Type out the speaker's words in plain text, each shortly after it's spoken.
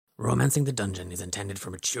Romancing the Dungeon is intended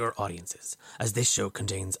for mature audiences, as this show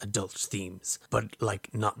contains adult themes, but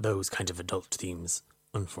not those kind of adult themes,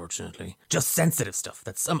 unfortunately. Just sensitive stuff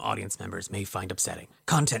that some audience members may find upsetting.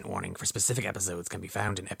 Content warning for specific episodes can be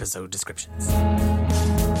found in episode descriptions. Tell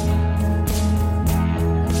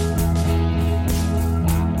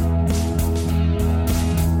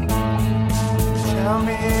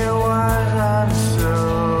me why I'm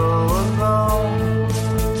so alone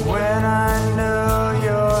when I know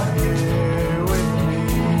you're here with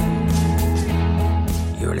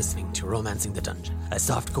me. You're listening to Romancing the Dungeon, a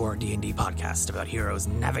softcore D&D podcast about heroes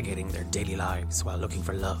navigating their daily lives while looking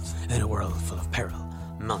for love in a world full of peril,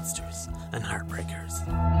 monsters, and heartbreakers.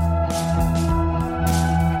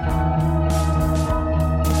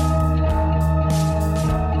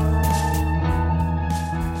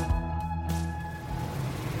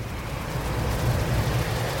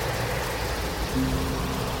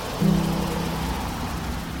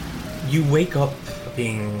 You wake up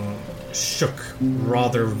being shook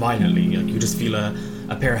rather violently. You just feel a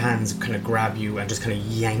pair of hands kind of grab you and just kind of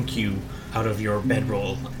yank you out of your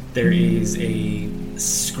bedroll. There is a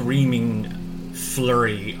screaming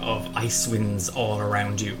flurry of ice winds all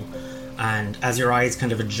around you. And as your eyes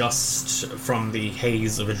kind of adjust from the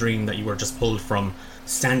haze of a dream that you were just pulled from,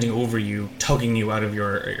 standing over you, tugging you out of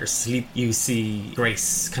your sleep, you see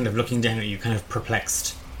Grace kind of looking down at you, kind of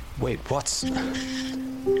perplexed. Wait, what's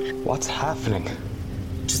happening?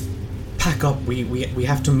 Just pack up. We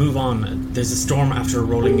have to move on. There's a storm after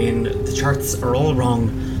rolling in. The charts are all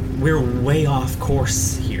wrong. We're way off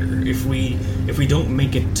course here. If we don't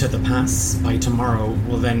make it to the pass by tomorrow,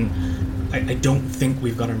 well then I don't think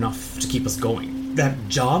we've got enough to keep us going. That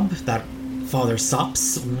job, that Father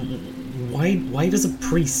Sops, why does a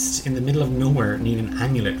priest in the middle of nowhere need an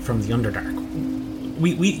amulet from the Underdark?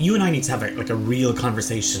 You and I need to have a real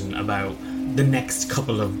conversation about the next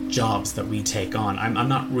couple of jobs that we take on. I'm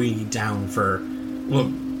not really down for,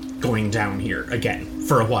 going down here again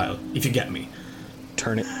for a while, if you get me.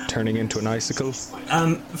 Turning into an icicle?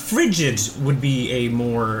 Frigid would be a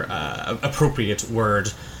more appropriate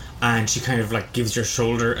word, and she kind of gives your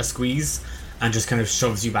shoulder a squeeze and just kind of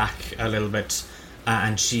shoves you back a little bit,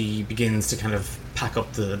 and she begins to kind of pack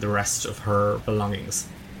up the rest of her belongings.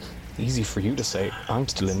 Easy for you to say. I'm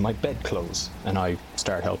still in my bedclothes, and I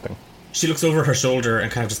start helping. She looks over her shoulder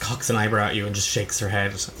and kind of just cocks an eyebrow at you and just shakes her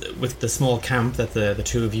head. With the small camp that the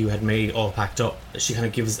two of you had made all packed up, she kind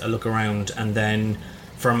of gives a look around, and then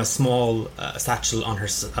from a small satchel on her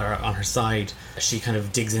side, she kind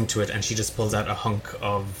of digs into it and she just pulls out a hunk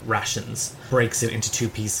of rations, breaks it into two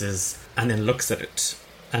pieces, and then looks at it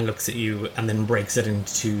and looks at you, and then breaks it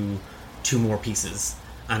into two more pieces,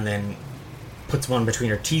 and then puts one between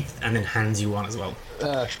her teeth and then hands you one as well.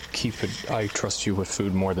 Keep it. I trust you with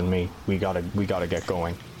food more than me. We gotta get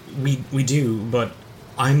going. We do, but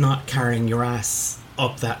I'm not carrying your ass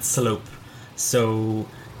up that slope. So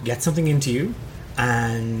get something into you,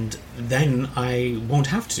 and then I won't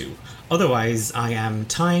have to. Otherwise, I am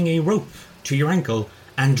tying a rope to your ankle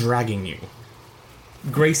and dragging you.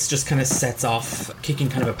 Grace just kind of sets off, kicking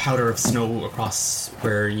kind of a powder of snow across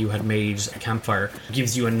where you had made a campfire,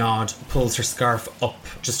 gives you a nod, pulls her scarf up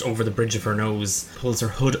just over the bridge of her nose, pulls her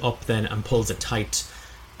hood up then and pulls it tight,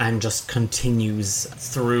 and just continues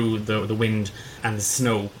through the wind and the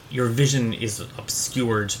snow. Your vision is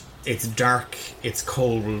obscured. It's dark, it's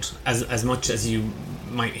cold. As much as you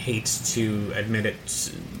might hate to admit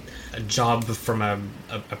it, a job from a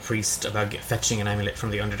priest about fetching an amulet from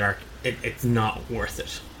the Underdark, it's not worth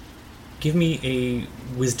it. Give me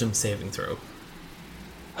a wisdom saving throw.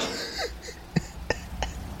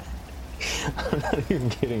 I'm not even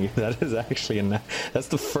kidding you. That is actually that's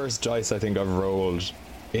the first dice I think I've rolled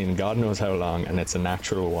in God knows how long, and it's a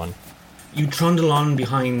natural one. You trundle on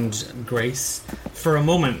behind Grace. For a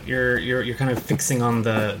moment, you're kind of fixing on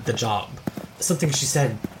the job. Something she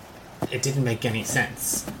said, it didn't make any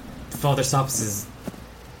sense. Father Sops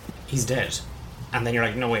he's dead. And then you're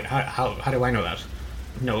like, no, wait, how do I know that?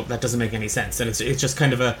 No, that doesn't make any sense. And it's just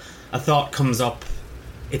kind of a thought comes up.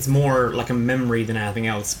 It's more like a memory than anything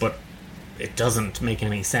else, but it doesn't make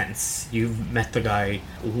any sense. You've met the guy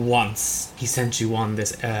once. He sent you on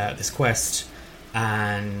this quest,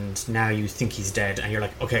 and now you think he's dead. And you're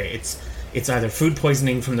like, okay, it's either food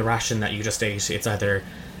poisoning from the ration that you just ate. It's either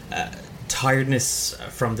tiredness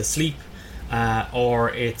from the sleep, or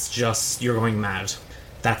it's just you're going mad.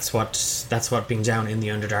 That's what being down in the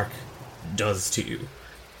Underdark does to you.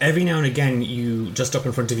 Every now and again, you just up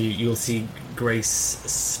in front of you, you'll see Grace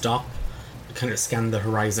stop, kind of scan the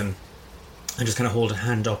horizon, and just kind of hold a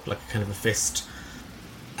hand up like kind of a fist,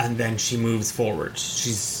 and then she moves forward.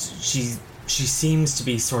 She She seems to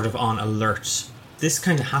be sort of on alert. This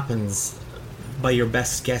kind of happens, by your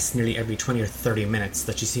best guess, nearly every 20 or 30 minutes,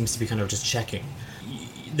 that she seems to be kind of just checking.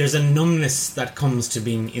 There's a numbness that comes to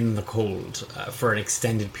being in the cold for an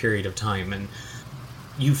extended period of time, and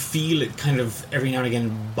you feel it kind of every now and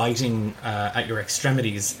again biting at your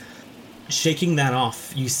extremities. Shaking that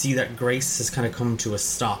off, you see that Grace has kind of come to a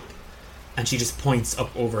stop, and she just points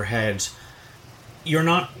up overhead. You're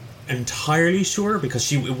not entirely sure, because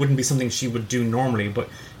it wouldn't be something she would do normally, but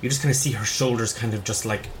you just kind of see her shoulders kind of just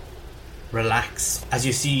like relax as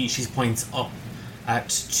you see she points up at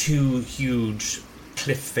two huge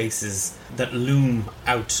cliff faces that loom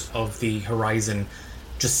out of the horizon,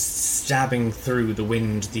 just stabbing through the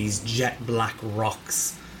wind, these jet black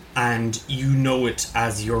rocks, and you know it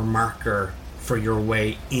as your marker for your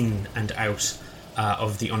way in and out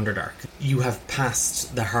of the Underdark. You have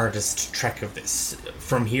passed the hardest trek of this.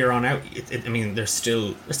 From here on out, I mean, there's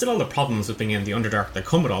still all the problems with being in the Underdark that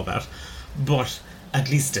come with all that, but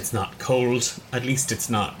at least it's not cold. At least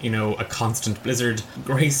it's not, a constant blizzard.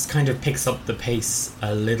 Grace kind of picks up the pace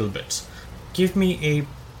a little bit. Give me a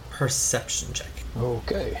perception check.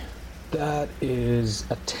 Okay. That is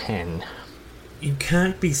a 10. You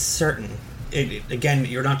can't be certain. Again,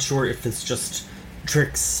 you're not sure if it's just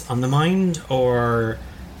tricks on the mind or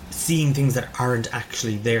seeing things that aren't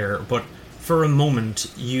actually there, but for a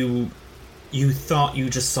moment you thought you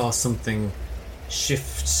just saw something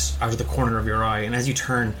shift out of the corner of your eye, and as you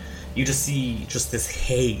turn you just see just this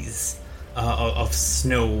haze of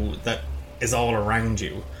snow that is all around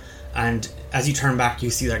you, and as you turn back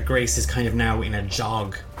you see that Grace is kind of now in a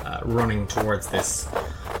jog running towards this.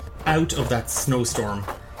 Out of that snowstorm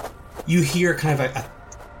you hear kind of a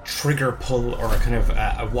trigger pull or a kind of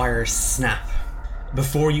a wire snap.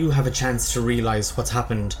 Before you have a chance to realise what's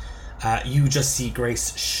happened, you just see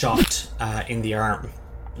Grace shot in the arm.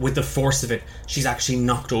 With the force of it, she's actually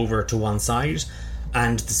knocked over to one side,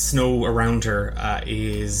 and the snow around her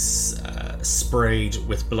is sprayed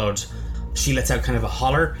with blood. She lets out kind of a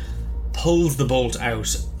holler, pulls the bolt out,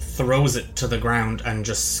 throws it to the ground, and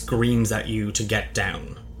just screams at you to get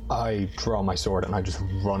down. I draw my sword and I just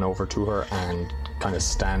run over to her and kind of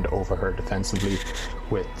stand over her defensively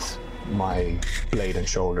with my blade and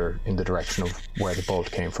shoulder in the direction of where the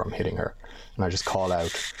bolt came from, hitting her, and I just call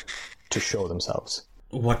out to show themselves.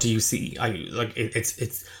 What do you see?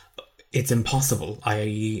 It's impossible.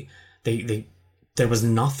 There was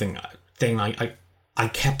nothing. I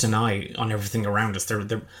kept an eye on everything around us.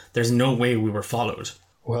 There's no way we were followed.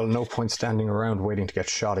 Well, no point standing around waiting to get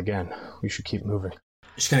shot again. We should keep moving.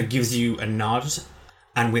 She kind of gives you a nod,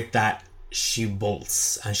 and with that she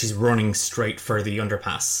bolts, and she's running straight for the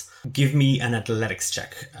underpass. Give me an athletics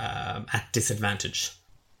check at disadvantage.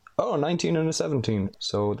 Oh, 19 and a 17,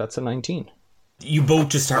 so that's a 19. You both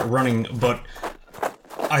just start running, but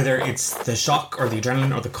either it's the shock or the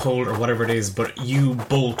adrenaline or the cold or whatever it is, but you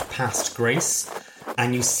bolt past Grace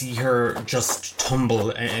and you see her just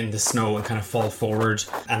tumble in the snow and kind of fall forward,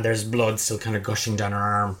 and there's blood still kind of gushing down her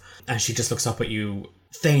arm, and she just looks up at you.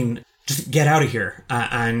 Thane, just get out of here.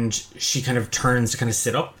 And she kind of turns to kind of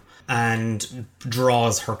sit up and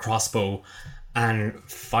draws her crossbow and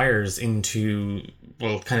fires into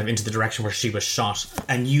the direction where she was shot.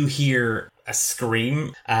 And you hear a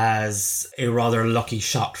scream as a rather lucky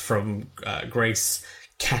shot from Grace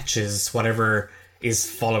catches whatever is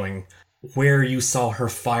following. Where you saw her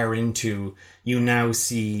fire into, you now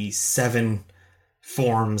see 7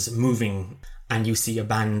 forms moving, and you see a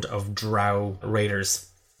band of drow raiders.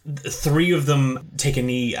 3 of them take a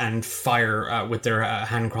knee and fire with their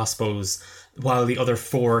hand crossbows, while the other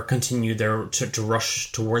 4 continue to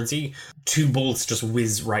rush towards you. 2 bolts just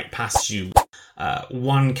whiz right past you.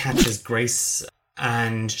 One catches Grace,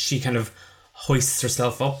 and she kind of hoists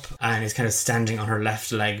herself up and is kind of standing on her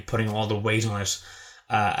left leg, putting all the weight on it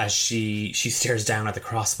as she stares down at the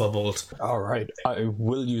crossbow bolt. All right, I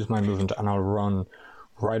will use my movement and I'll run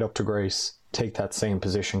right up to Grace, take that same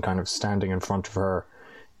position, kind of standing in front of her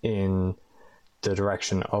in the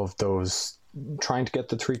direction of those trying to get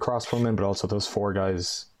the 3 crossbowmen, but also those 4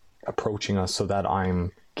 guys approaching us, so that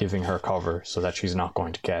I'm giving her cover so that she's not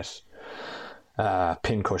going to get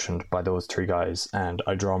pin-cushioned by those 3 guys. And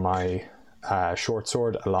I draw my short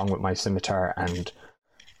sword along with my scimitar, and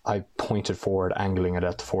I point it forward, angling it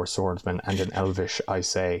at the 4 swordsmen, and in Elvish I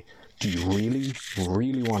say, do you really,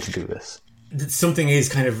 really want to do this? Something is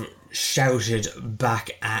kind of shouted back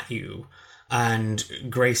at you, and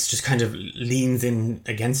Grace just kind of leans in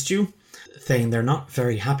against you. Thane, they're not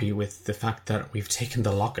very happy with the fact that we've taken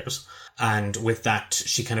the locket. And with that,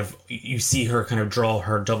 she kind of, you see her kind of draw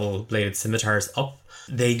her double-bladed scimitars up.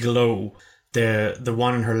 They glow. The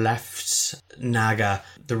one on her left, Naga,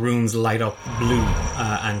 the runes light up blue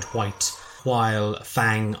and white, while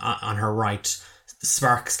Fang on her right,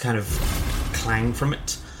 sparks kind of clang from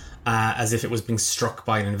it, as if it was being struck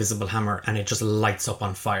by an invisible hammer, and it just lights up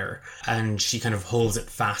on fire. And she kind of holds it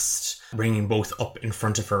fast, bringing both up in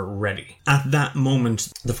front of her ready. At that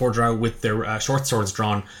moment, the 4 drow with their short swords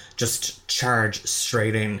drawn just charge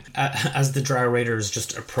straight in. As the drow raiders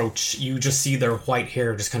just approach, you just see their white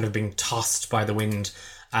hair just kind of being tossed by the wind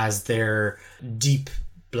as their deep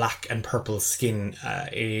black and purple skin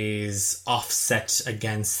is offset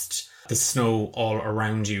against the snow all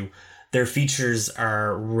around you. Their features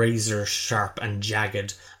are razor sharp and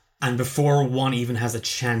jagged, and before one even has a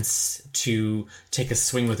chance to take a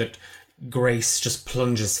swing with it, Grace just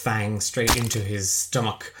plunges Fang straight into his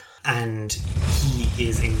stomach, and he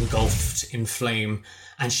is engulfed in flame,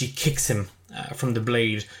 and she kicks him from the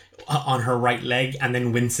blade on her right leg and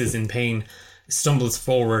then winces in pain, stumbles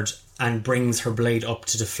forward and brings her blade up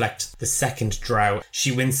to deflect the second drow.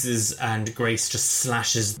 She winces and Grace just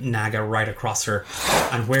slashes Naga right across her.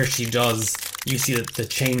 And where she does, you see that the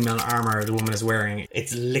chainmail armor the woman is wearing,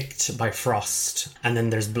 it's licked by frost, and then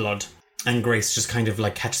there's blood. And Grace just kind of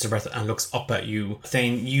like catches her breath and looks up at you.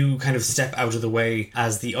 Thane, you kind of step out of the way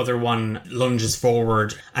as the other one lunges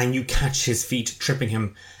forward and you catch his feet, tripping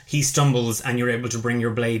him. He stumbles and you're able to bring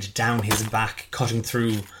your blade down his back, cutting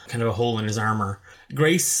through kind of a hole in his armor.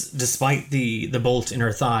 Grace, despite the bolt in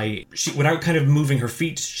her thigh, she, without kind of moving her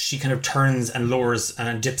feet, she kind of turns and lowers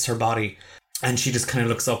and dips her body, and she just kind of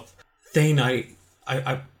looks up. Thane, I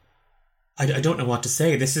don't know what to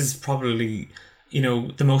say. This is probably,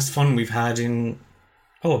 the most fun we've had in,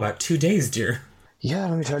 about 2 days, dear. Yeah,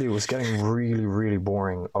 let me tell you, it was getting really, really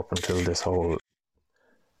boring up until this whole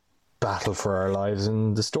battle for our lives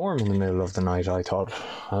in the storm in the middle of the night. I thought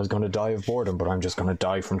I was going to die of boredom, but I'm just going to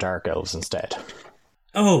die from dark elves instead.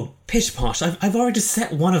 Oh, pish posh, I've already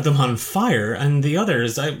set one of them on fire, and the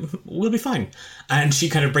others, will be fine. And she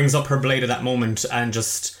kind of brings up her blade at that moment and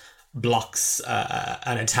just blocks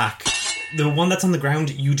an attack. The one that's on the ground,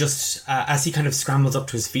 you just, as he kind of scrambles up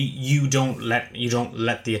to his feet, you don't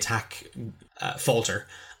let the attack falter.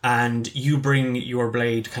 And you bring your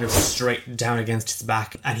blade kind of straight down against his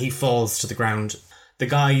back, and he falls to the ground. The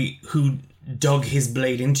guy who dug his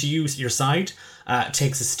blade into your side,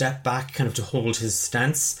 takes a step back kind of to hold his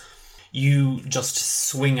stance. You just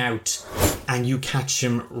swing out and you catch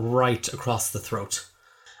him right across the throat.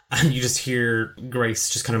 And you just hear Grace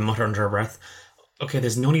just kind of mutter under her breath, okay,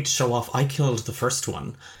 there's no need to show off. I killed the first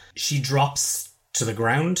one. She drops to the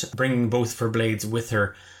ground, bringing both of her blades with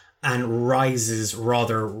her, and rises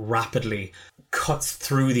rather rapidly, cuts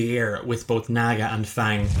through the air with both Naga and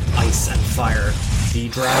Fang, ice and fire. The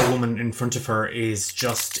drow woman in front of her is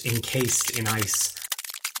just encased in ice.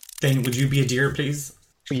 Thane, would you be a deer, please?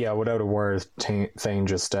 Yeah, without a word, Thane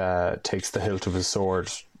just takes the hilt of his sword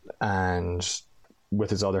and with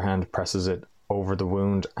his other hand presses it over the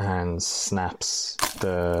wound and snaps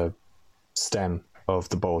the stem of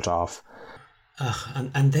the bolt off.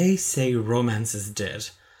 And they say romance is dead.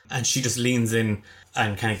 And she just leans in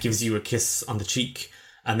and kind of gives you a kiss on the cheek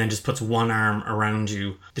and then just puts one arm around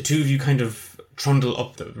you. The two of you kind of trundle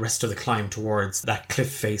up the rest of the climb towards that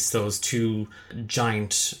cliff face, those two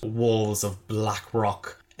giant walls of black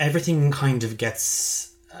rock. Everything kind of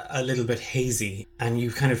gets a little bit hazy and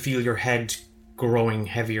you kind of feel your head growing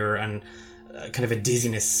heavier and kind of a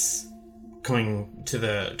dizziness coming to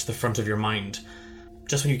the front of your mind.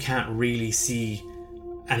 Just when you can't really see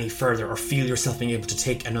any further or feel yourself being able to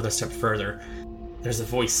take another step further, there's a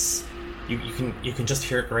voice. You can just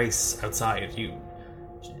hear Grace outside.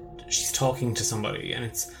 She's talking to somebody,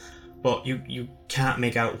 but you can't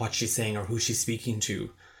make out what she's saying or who she's speaking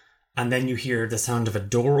to. And then you hear the sound of a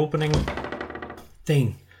door opening.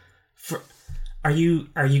 Thane, are you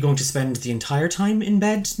going to spend the entire time in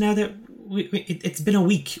bed now that it's been a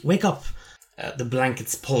week? Wake up. The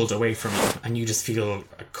blanket's pulled away from you, and you just feel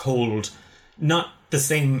a cold, not the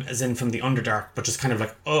same as in from the Underdark, but just kind of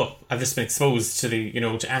like, I've just been exposed to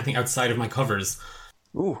to anything outside of my covers.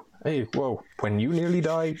 Ooh, hey, whoa. When you nearly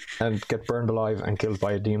die and get burned alive and killed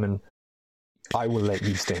by a demon, I will let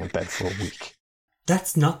you stay in bed for a week.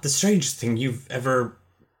 That's not the strangest thing you've ever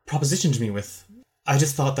propositioned me with. I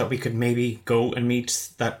just thought that we could maybe go and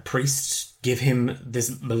meet that priest, give him this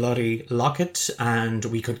bloody locket, and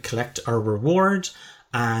we could collect our reward,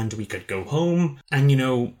 and we could go home, and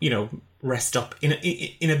rest up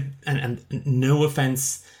and no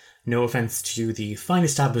offense to the fine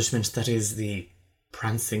establishment that is the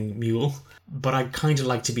Prancing Mule, but I'd kind of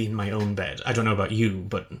like to be in my own bed. I don't know about you,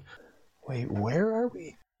 but wait, where are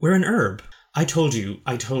we? We're in Herb. I told you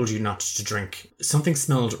not to drink. Something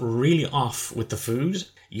smelled really off with the food.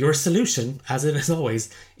 Your solution, as it is always,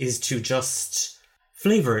 is to just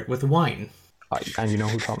flavour it with wine. And you know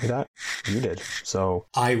who taught me that? You did. So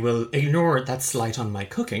I will ignore that slight on my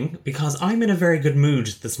cooking because I'm in a very good mood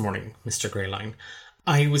this morning, Mr. Greyline.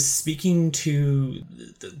 I was speaking to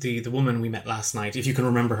the woman we met last night, if you can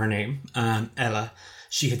remember her name, Ella.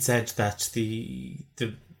 She had said that the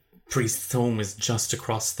priest's home is just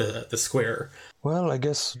across the square. well, I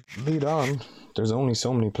guess lead on. There's only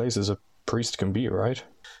so many places a priest can be, right?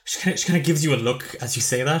 She kind of gives you a look as you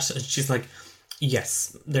say that, and she's like,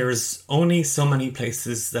 yes, there is only so many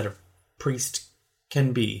places that a priest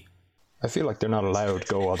can be. I feel like they're not allowed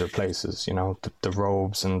to go other places, you know, the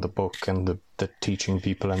robes and the book and the teaching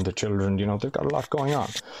people and the children, you know, they've got a lot going on,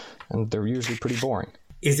 and they're usually pretty boring.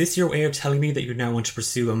 Is this your way of telling me that you now want to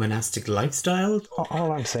pursue a monastic lifestyle?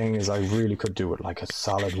 All I'm saying is I really could do it like a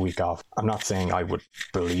solid week off. I'm not saying I would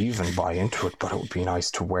believe and buy into it, but it would be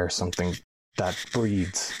nice to wear something that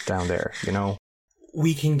breathes down there, you know?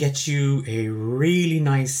 We can get you a really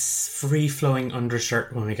nice, free-flowing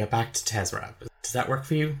undershirt when we get back to Tezrab. Does that work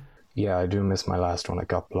for you? Yeah, I do miss my last one. It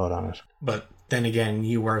got blood on it. But then again,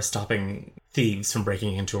 you were stopping thieves from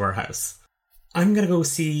breaking into our house. I'm going to go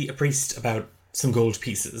see a priest about some gold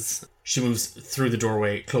pieces. She moves through the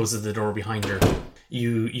doorway, closes the door behind her.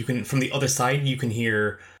 You can, from the other side, you can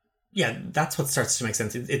hear... Yeah, that's what starts to make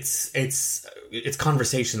sense. It's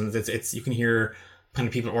conversations. It's you can hear kind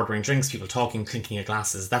of people ordering drinks, people talking, clinking of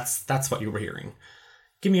glasses. That's what you were hearing.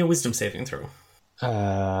 Give me a wisdom saving throw.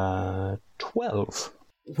 12.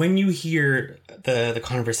 When you hear the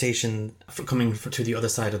conversation coming to the other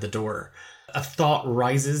side of the door, a thought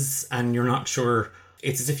rises and you're not sure.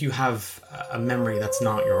 It's as if you have a memory that's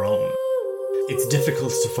not your own. It's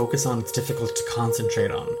difficult to focus on. It's difficult to concentrate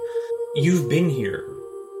on. You've been here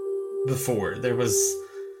before. There was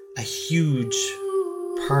a huge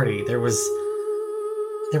party. There was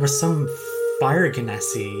some fire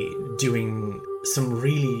genasi doing some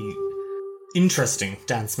really interesting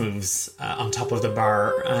dance moves on top of the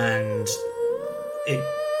bar, and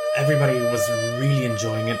everybody was really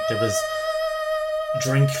enjoying it. There was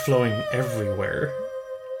drink flowing everywhere.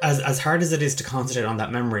 As hard as it is to concentrate on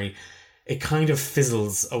that memory, it kind of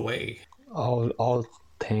fizzles away. All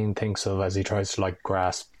Thane thinks of as he tries to like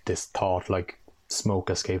grasp this thought, like smoke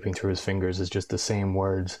escaping through his fingers, is just the same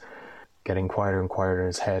words getting quieter and quieter in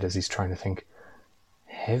his head as he's trying to think.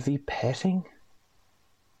 Heavy petting?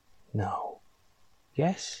 No.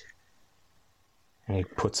 Yes? And he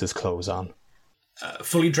puts his clothes on.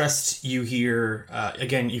 Fully dressed, you hear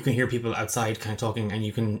again. You can hear people outside, kind of talking, and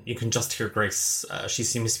you can just hear Grace. She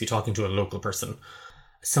seems to be talking to a local person.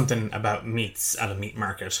 Something about meats at a meat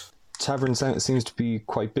market. Tavern seems to be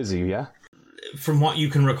quite busy, yeah? From what you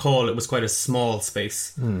can recall, it was quite a small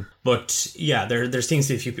space. But yeah, there seems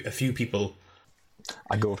to be a few people.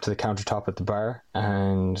 I go up to the countertop at the bar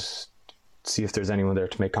and see if there's anyone there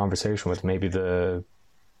to make conversation with. Maybe the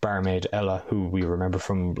barmaid Ella, who we remember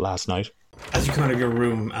from last night. As you come out of your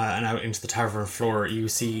room and out into the tavern floor, you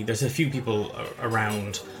see there's a few people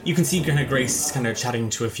around. You can see kind of Grace kind of chatting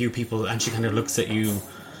to a few people, and she kind of looks at you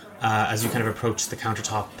as you kind of approach the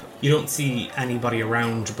countertop. You don't see anybody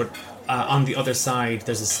around, but on the other side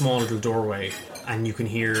there's a small little doorway, and you can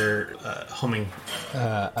hear humming.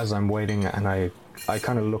 As I'm waiting, and I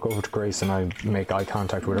kind of look over to Grace and I make eye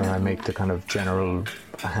contact with her, and I make the kind of general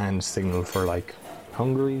hand signal for like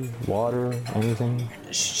hungry, water, anything.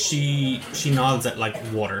 She nods at like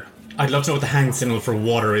water. I'd love to know what the hand signal for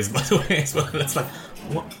water is, by the way, as well. It's like,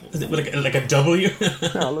 what is it, like a W?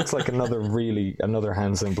 No, it looks like another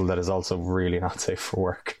hand symbol that is also really not safe for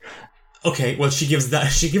work. Okay, well, she gives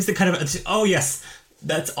the kind of, oh yes,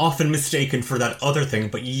 that's often mistaken for that other thing,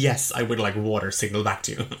 but yes, I would like water signal back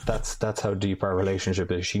to you. That's how deep our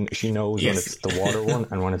relationship is. She knows Yes. when it's the water one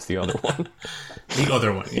and when it's the other one. The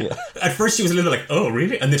other one, yeah. At first she was a little like, oh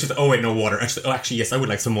really? And then she's like, oh wait, no water. Actually, yes, I would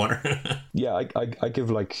like some water. Yeah, I give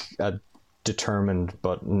like a determined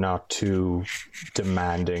but not too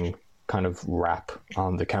demanding kind of rap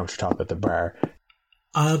on the countertop at the bar.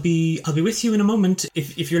 I'll be with you in a moment.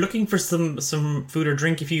 If you're looking for some food or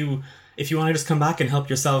drink, if you want to just come back and help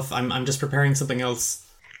yourself, I'm just preparing something else.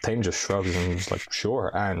 Thane just shrugs and is like,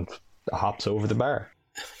 sure, and hops over the bar.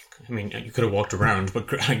 I mean, you could have walked around, but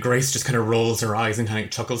Grace just kind of rolls her eyes and kind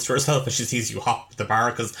of chuckles to herself as she sees you hop the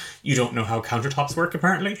bar, because you don't know how countertops work,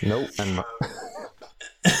 apparently. Nope. And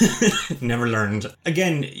Never learned.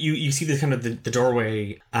 Again, you see the kind of the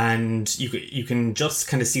doorway, and you can just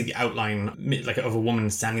kind of see the outline like of a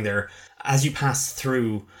woman standing there. As you pass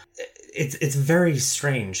through, it's very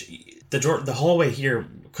strange. The hallway here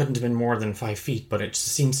couldn't have been more than 5 feet, but it just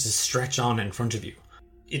seems to stretch on in front of you.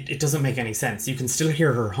 It doesn't make any sense. You can still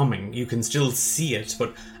hear her humming, you can still see it,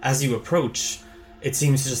 but as you approach, it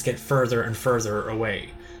seems to just get further and further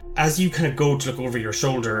away. As you kind of go to look over your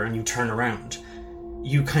shoulder and you turn around,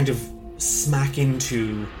 you kind of smack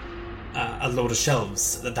into a load of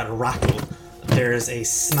shelves that rattle. There's a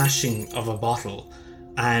smashing of a bottle,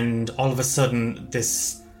 and all of a sudden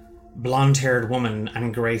this blonde-haired woman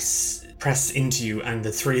and Grace press into you, and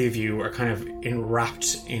the three of you are kind of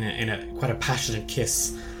enwrapped in a quite a passionate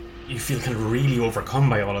kiss. You feel kind of really overcome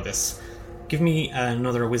by all of this. Give me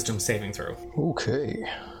another wisdom saving throw. Okay.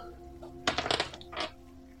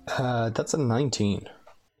 That's a 19.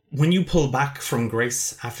 When you pull back from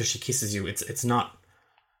Grace after she kisses you, it's not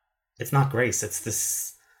Grace. It's a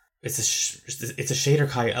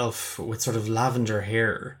Shaderkai elf with sort of lavender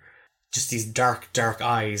hair, just these dark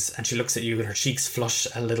eyes, and she looks at you and her cheeks flush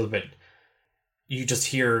a little bit. You just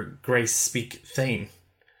hear Grace speak Thane,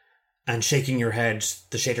 and shaking your head,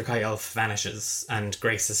 the Shaderkai elf vanishes, and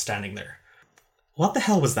Grace is standing there. What the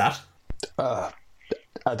hell was that? A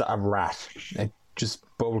rat. It just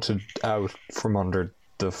bolted out from under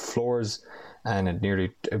the floors, and it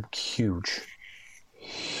nearly a huge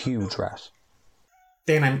rat.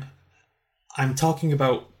 Then I'm talking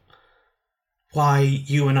about why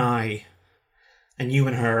you and I, and you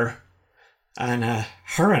and her, and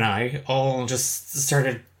her and I all just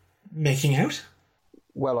started making out.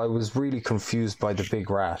 Well, I was really confused by the big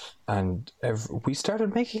rat, and we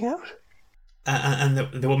started making out. And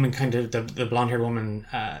the woman kind of, the blonde-haired woman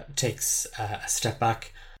takes a step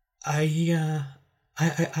back. I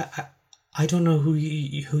don't know who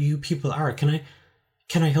you people are. Can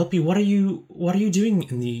I help you? What are you doing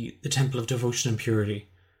in the Temple of Devotion and Purity?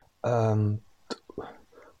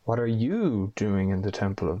 What are you doing in the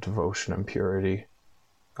Temple of Devotion and Purity?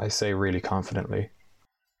 I say really confidently.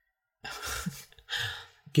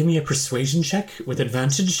 Give me a persuasion check with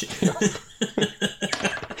advantage.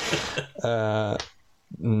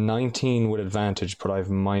 19 with advantage, but I have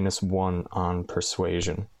 -1 on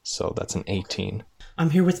persuasion, so that's an 18.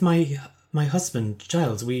 I'm here with my husband,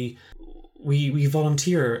 Giles. We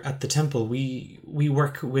volunteer at the temple. We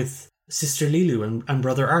work with Sister Lilu and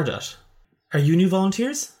Brother Ardat. Are you new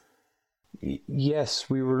volunteers? Yes,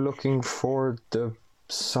 we were looking for the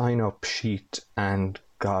sign-up sheet and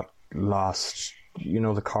got lost. You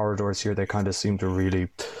know, the corridors here, they kind of seem to really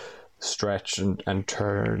stretch and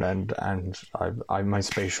turn, and my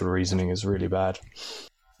spatial reasoning is really bad.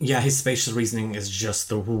 Yeah, his spatial reasoning is just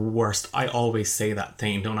the worst. I always say that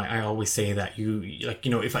thing, don't I? I always say that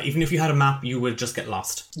even if you had a map, you would just get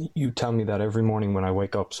lost. You tell me that every morning when I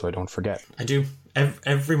wake up, so I don't forget. I do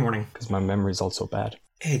every morning because my memory is also bad.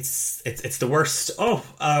 It's the worst.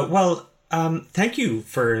 Thank you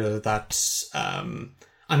for that.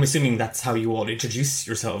 I'm assuming that's how you all introduce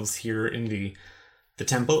yourselves here in the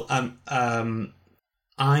temple. I'm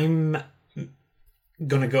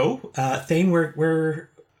gonna go. Thane, we're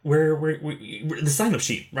the sign up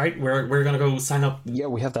sheet, right? We're gonna go sign up. Yeah,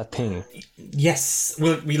 we have that thing. Yes,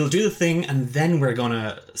 we'll do the thing and then we're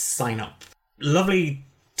gonna sign up. Lovely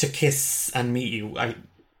to kiss and meet you.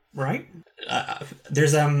 Right?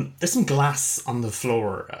 There's some glass on the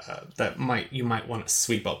floor that you might want to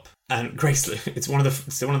sweep up. And Grace, it's one of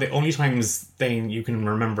the only times, Thane, you can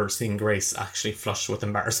remember seeing Grace actually flush with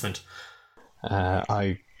embarrassment.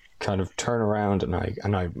 I kind of turn around and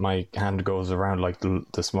my hand goes around like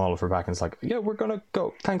the small of her back and it's like, yeah, we're gonna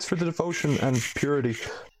go. Thanks for the devotion and purity.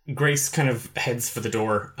 Grace kind of heads for the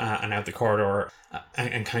door and out the corridor,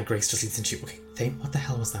 and kind of Grace just leads into you. Okay, Thane, what the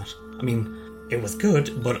hell was that? I mean, it was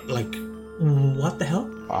good, but like, what the hell?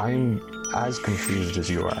 I'm as confused as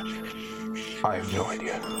you are. I have no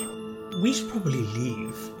idea. We should probably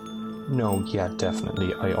leave. No, yeah,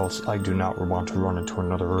 definitely. I do not want to run into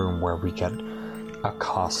another room where we get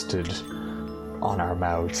accosted on our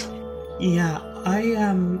mouths. Yeah, I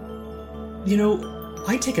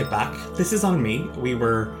take it back. This is on me. We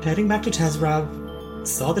were heading back to Tezrab,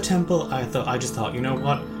 saw the temple. I just thought, you know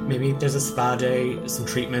what? Maybe there's a spa day, some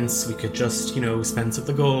treatments. We could just, spend some of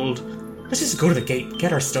the gold. Let's just go to the gate,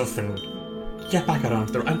 get our stuff, and get back out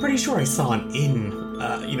onto the... I'm pretty sure I saw an inn,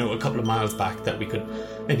 a couple of miles back that we could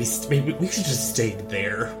maybe we should just stay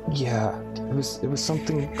there. Yeah, it was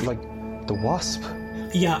something like the Wasp.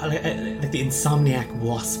 Yeah, like the Insomniac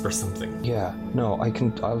Wasp or something. Yeah, no,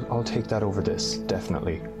 I'll take that over this,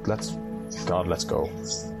 definitely. Let's go.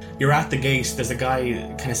 You're at the gate, there's a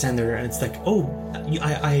guy kind of standing there, and it's like, oh,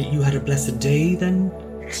 you had a blessed day then?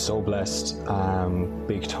 So blessed,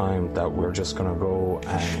 big time, that we're just gonna go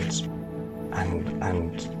and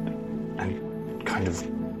kind of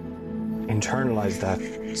internalize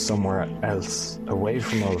that somewhere else, away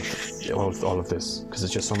from all of this, because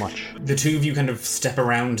it's just so much. The two of you kind of step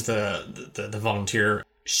around the volunteer.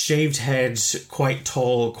 Shaved head, quite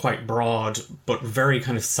tall, quite broad, but very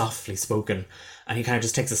kind of softly spoken. And he kind of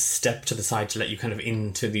just takes a step to the side to let you kind of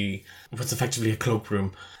into what's effectively a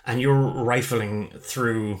cloakroom. And you're rifling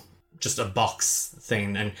through just a box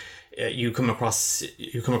thing, and you come across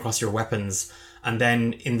your weapons. And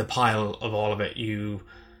then in the pile of all of it, you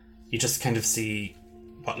just kind of see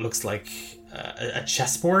what looks like a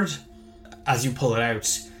chessboard. As you pull it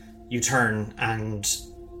out, you turn and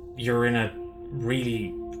you're in a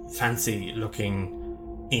really fancy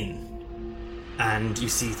looking inn. And you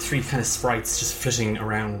see three kind of sprites just flitting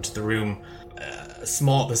around the room. The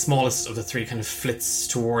smallest of the three kind of flits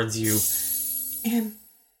towards you.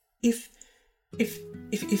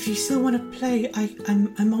 If you still want to play,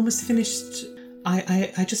 I'm almost finished.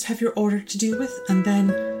 I just have your order to deal with, and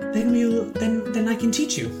then I can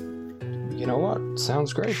teach you. You know what?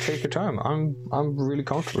 Sounds great. Take your time. I'm really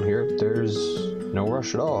comfortable here. There's no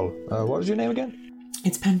rush at all. What was your name again?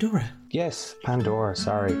 It's Pandora. Yes, Pandora.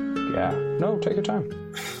 Sorry. Yeah. No, take your time.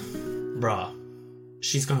 Bruh,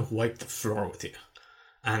 she's gonna wipe the floor with you.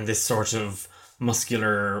 And this sort of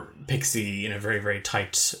muscular pixie in a very, very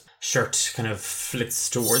tight shirt kind of flits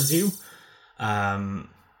towards you.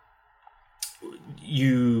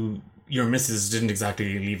 Your missus didn't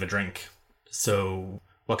exactly leave a drink. So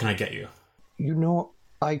what can I get you? You know,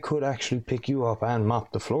 I could actually pick you up and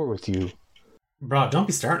mop the floor with you. Bro, don't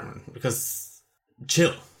be starting, because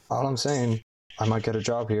chill. All I'm saying, I might get a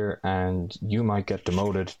job here and you might get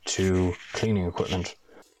demoted to cleaning equipment.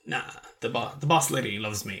 Nah, the boss lady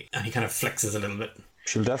loves me. And he kind of flexes a little bit.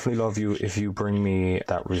 She'll definitely love you if you bring me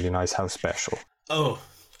that really nice house special. Oh,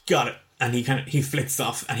 got it. And he flicks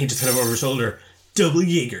off and he just kind of over his shoulder, double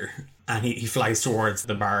Jaeger. And he flies towards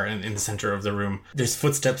the bar in the center of the room. There's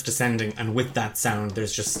footsteps descending, and with that sound,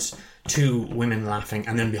 there's just two women laughing,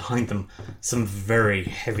 and then behind them, some very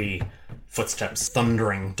heavy footsteps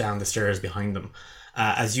thundering down the stairs behind them.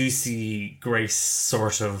 As you see Grace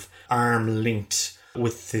sort of arm linked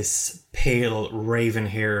with this pale,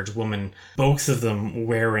 raven-haired woman, both of them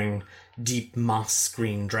wearing deep moss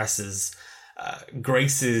green dresses.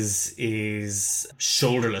 Grace's is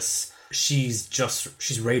shoulderless.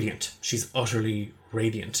 She's radiant. She's utterly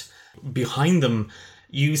radiant. Behind them,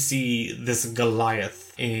 you see this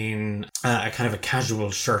Goliath in a kind of a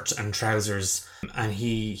casual shirt and trousers, and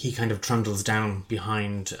he kind of trundles down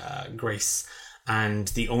behind Grace and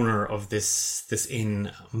the owner of this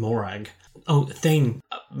inn, Morag. Oh, Thane,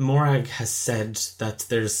 Morag has said that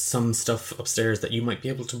there's some stuff upstairs that you might be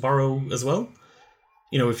able to borrow as well.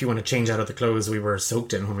 You know, if you want to change out of the clothes we were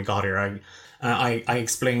soaked in when we got here. I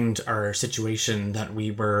explained our situation, that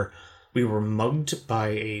we were mugged by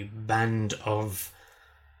a band of,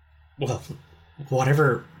 well,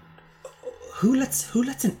 whatever. Who lets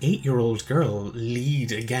an 8-year-old girl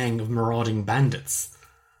lead a gang of marauding bandits?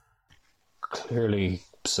 Clearly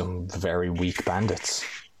some very weak bandits.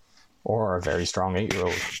 Or a very strong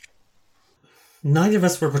 8-year-old. Neither of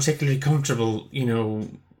us were particularly comfortable,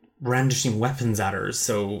 brandishing weapons at her,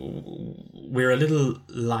 so we're a little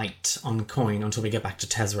light on coin until we get back to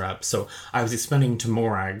Tezrab. So I was explaining to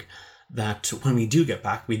Morag that when we do get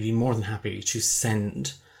back, we'd be more than happy to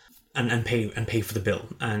send and pay for the bill.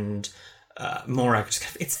 And Morag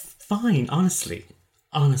just, it's fine, honestly,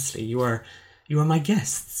 you are my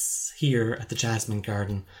guests here at the Jasmine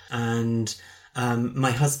Garden, and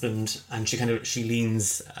my husband, and she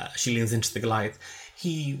leans into the Goliath.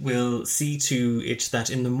 He will see to it that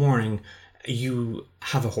in the morning you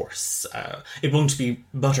have a horse. It won't be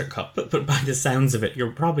Buttercup, but by the sounds of it, you're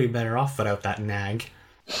probably better off without that nag.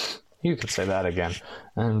 You could say that again.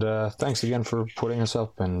 And thanks again for putting us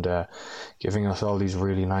up and giving us all these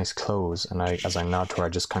really nice clothes. And as I nod to her, I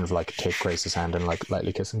just kind of take Grace's hand and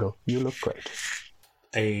lightly kiss and go, "You look great."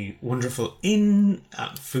 A wonderful inn,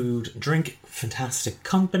 food, drink, fantastic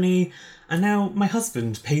company, and now my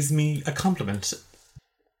husband pays me a compliment.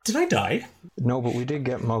 Did I die? No, but we did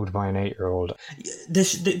get mugged by an 8-year-old.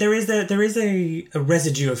 There is a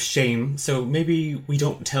residue of shame, so maybe we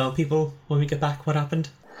don't tell people when we get back what happened.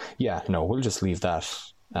 Yeah, no, we'll just leave that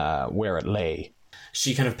where it lay.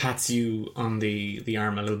 She kind of pats you on the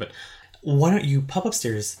arm a little bit. Why don't you pop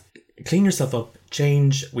upstairs, clean yourself up,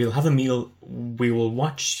 change, we'll have a meal, we will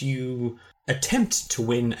watch you attempt to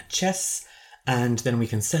win at chess, and then we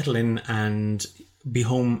can settle in and be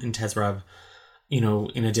home in Tezrab,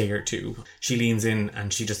 in a day or two. She leans in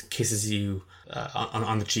and she just kisses you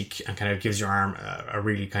on the cheek and kind of gives your arm a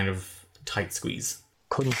really kind of tight squeeze.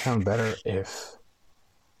 Couldn't sound better if...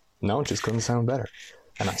 No, it just couldn't sound better.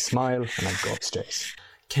 and I smile, and I go upstairs.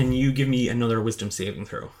 Can you give me another wisdom saving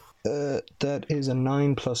throw? That is a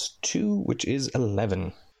 9 plus 2, which is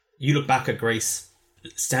 11. You look back at Grace.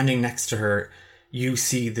 Standing next to her, you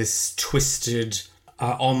see this twisted,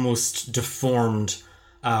 almost deformed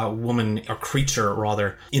woman, or creature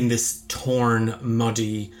rather, in this torn,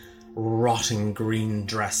 muddy, rotting green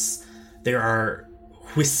dress. There are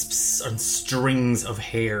wisps and strings of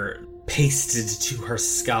hair pasted to her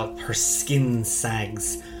scalp. Her skin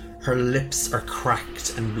sags. Her lips are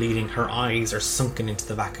cracked and bleeding. Her eyes are sunken into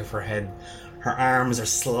the back of her head. Her arms are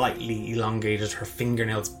slightly elongated. Her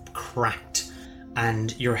fingernails cracked.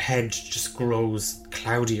 And your head just grows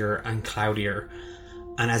cloudier and cloudier.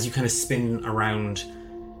 And as you kind of spin around,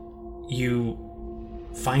 you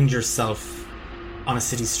find yourself on a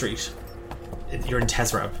city street. You're in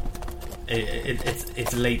Tezrab.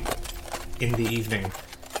 It's late in the evening,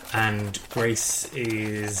 and Grace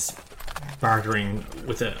is bartering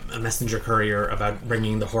with a messenger courier about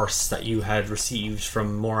bringing the horse that you had received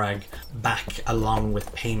from Morag back along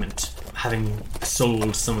with payment, having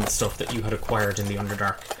sold some of the stuff that you had acquired in the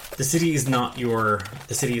Underdark. The city is not your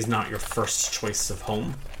first choice of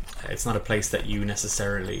home. It's not a place that you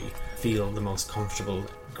necessarily feel the most comfortable.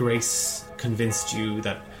 Grace convinced you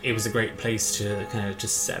that it was a great place to kind of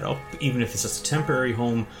just set up, even if it's just a temporary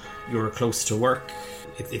home. You're close to work.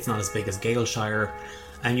 It's not as big as Galeshire.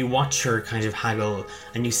 And you watch her kind of haggle,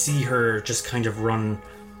 and you see her just kind of run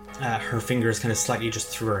her fingers kind of slightly just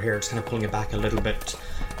through her hair, just kind of pulling it back a little bit,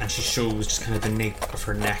 and she shows just kind of the nape of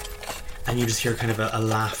her neck, and you just hear kind of a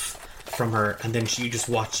laugh from her, and then you just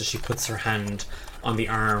watch as she puts her hand on the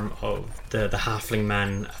arm of the halfling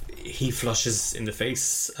man. He flushes in the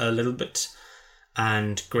face a little bit,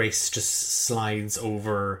 and Grace just slides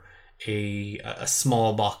over a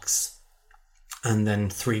small box and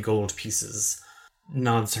then 3 gold pieces,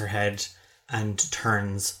 nods her head and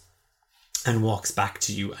turns and walks back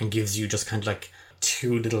to you and gives you just kind of like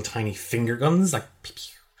 2 little tiny finger guns, like pew,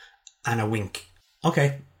 pew, and a wink.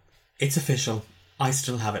 Okay, it's official. I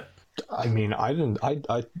still have it. I mean, I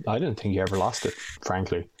didn't think you ever lost it,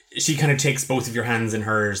 frankly. She kind of takes both of your hands in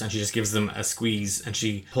hers and she just gives them a squeeze, and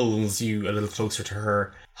she pulls you a little closer to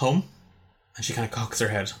her. Home? And she kind of cocks her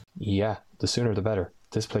head. Yeah, the sooner the better.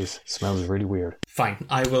 This place smells really weird. Fine,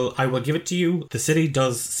 I will give it to you. The city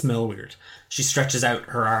does smell weird. She stretches out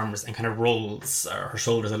her arms and kind of rolls her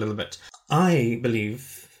shoulders a little bit. I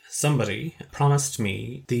believe somebody promised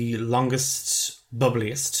me the longest,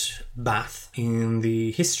 bubbliest bath in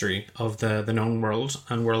the history of the known world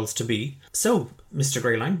and worlds to be. So, Mr.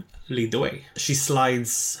 Greyline, lead the way. She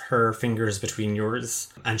slides her fingers between yours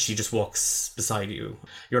and she just walks beside you.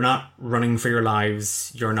 You're not running for your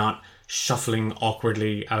lives. You're not shuffling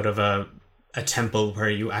awkwardly out of a temple where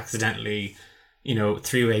you accidentally,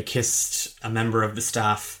 three-way kissed a member of the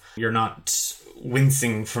staff. You're not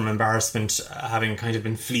wincing from embarrassment, having kind of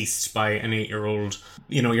been fleeced by an 8-year-old.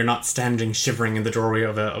 You're not standing shivering in the doorway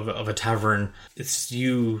of a tavern. It's just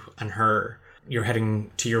you and her. You're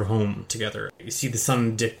heading to your home together. You see the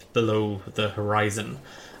sun dip below the horizon,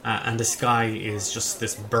 and the sky is just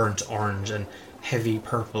this burnt orange and heavy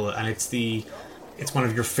purple, and it's one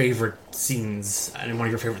of your favorite scenes and one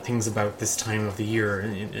of your favorite things about this time of the year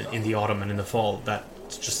in the autumn and in the fall, that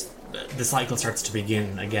just the cycle starts to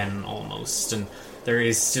begin again almost, and there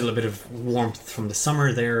is still a bit of warmth from the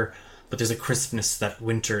summer there, but there's a crispness that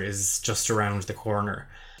winter is just around the corner.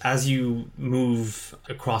 As you move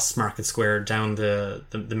across Market Square down the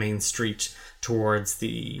main street towards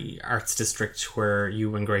the Arts District where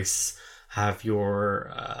you and Grace have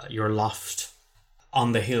your loft,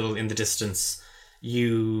 on the hill in the distance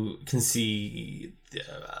you can see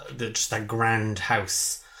just that grand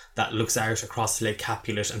house that looks out across Lake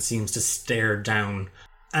Capulet and seems to stare down.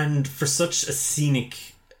 And for such a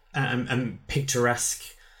scenic and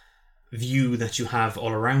picturesque view that you have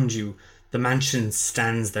all around you, the mansion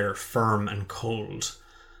stands there firm and cold.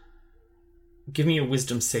 Give me a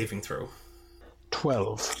wisdom saving throw.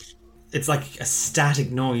 12. It's like a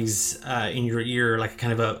static noise in your ear, like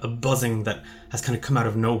kind of a buzzing that has kind of come out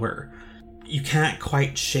of nowhere. You can't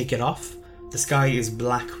quite shake it off. The sky is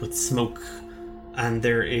black with smoke, and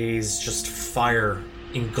there is just fire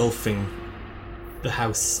engulfing the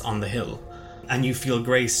house on the hill. And you feel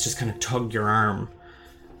Grace just kind of tug your arm,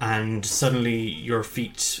 and suddenly your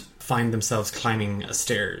feet find themselves climbing a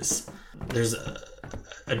stairs. There's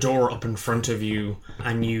a door up in front of you,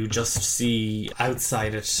 and you just see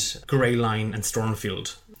outside it Greyline and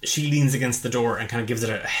Stormfield. She leans against the door and kind of gives it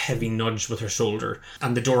a heavy nudge with her shoulder,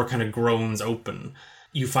 and the door kind of groans open.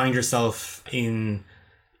 You find yourself in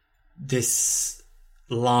this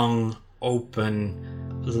long,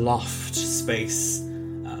 open loft space,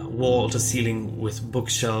 wall to ceiling with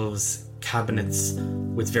bookshelves, cabinets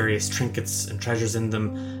with various trinkets and treasures in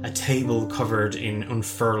them, a table covered in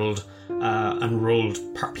unfurled, unrolled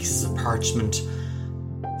pieces of parchment.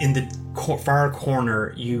 In the far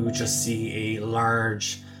corner, you just see a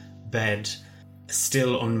large bed,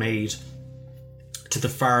 still unmade. To the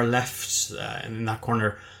far left, in that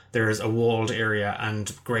corner, there's a walled area,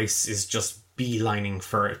 and Grace is just beelining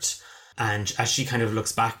for it. And as she kind of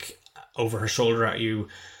looks back over her shoulder at you,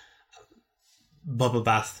 bubble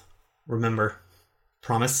bath, remember,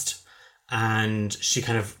 promised. And she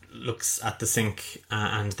kind of looks at the sink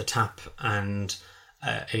and the tap and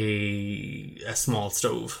a small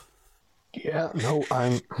stove. Yeah, no,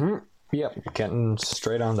 I'm getting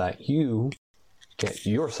straight on that. You get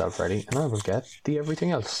yourself ready, and I will get the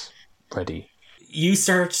everything else ready. You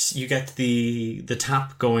get the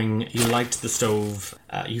tap going, you light the stove,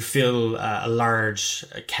 you fill a large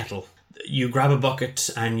kettle. You grab a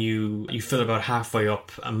bucket and you fill about halfway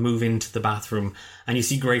up and move into the bathroom, and you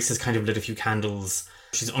see Grace has kind of lit a few candles.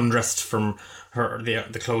 She's undressed from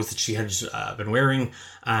the clothes that she had been wearing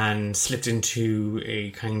and slipped into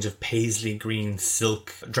a kind of paisley green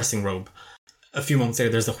silk dressing robe. A few moments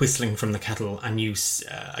later, there's a whistling from the kettle, and you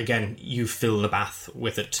fill the bath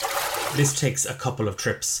with it. This takes a couple of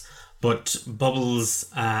trips, but bubbles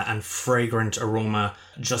and fragrant aroma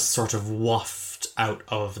just sort of waft out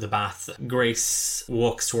of the bath. Grace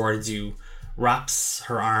walks towards you, wraps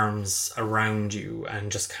her arms around you,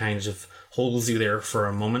 and just kind of holds you there for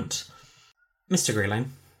a moment. Mr. Greyline.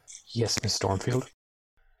 Yes, Miss Stormfield.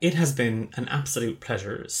 It has been an absolute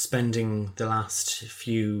pleasure spending the last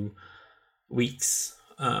few weeks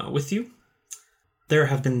with you. There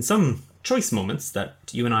have been some choice moments that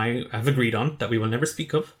you and I have agreed on that we will never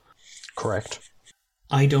speak of. Correct.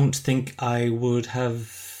 I don't think I would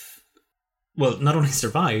have, well, not only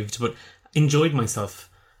survived, but enjoyed myself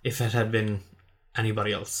if it had been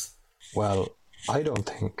anybody else. Well, I don't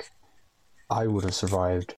think I would have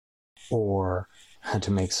survived or had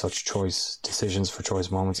to make such choice decisions for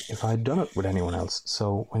choice moments if I'd done it with anyone else.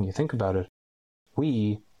 So when you think about it,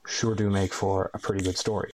 we sure do make for a pretty good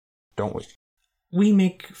story, don't we? We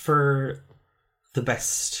make for the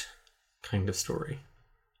best kind of story,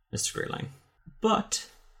 Mr. Greyline. But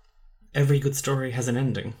every good story has an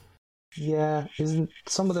ending. Yeah,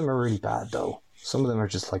 some of them are really bad though. Some of them are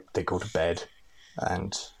just like they go to bed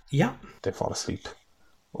and they fall asleep,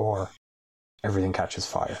 or everything catches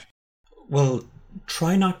fire. Well,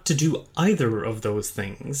 try not to do either of those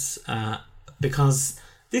things, because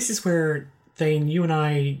this is where Thane, you and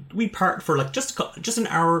I, we part for like just an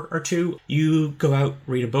hour or two. You go out,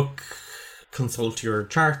 read a book, consult your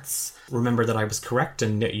charts, remember that I was correct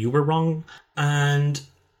and that you were wrong, and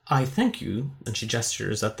I thank you. And she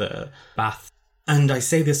gestures at the bath. And I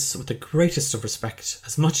say this with the greatest of respect.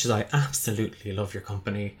 As much as I absolutely love your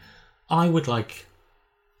company, I would like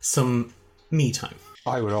some me time.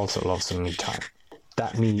 I would also love some me time.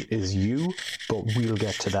 That me is you, but we'll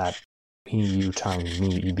get to that me, you time,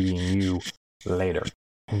 me being you later.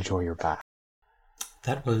 Enjoy your bath.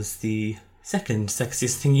 That was the second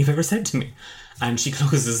sexiest thing you've ever said to me. And she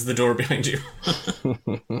closes the door behind you.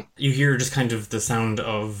 You hear just kind of the sound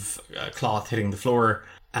of cloth hitting the floor,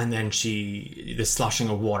 and then the sloshing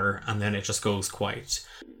of water, and then it just goes quiet.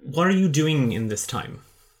 What are you doing in this time?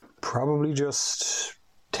 Probably just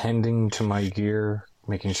tending to my gear,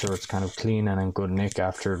 making sure it's kind of clean and in good nick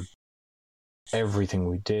after everything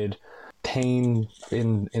we did. Thane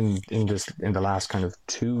in the last kind of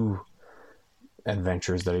 2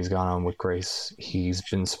 adventures that he's gone on with Grace, he's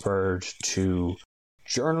been spurred to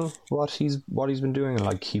journal what he's been doing and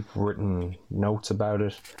like keep written notes about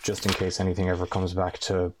it, just in case anything ever comes back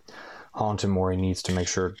to haunt him, where he needs to make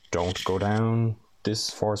sure don't go down this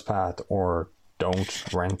forest path, or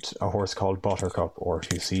don't rent a horse called Buttercup, or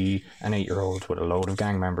if you see an 8-year-old with a load of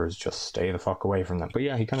gang members, just stay the fuck away from them. But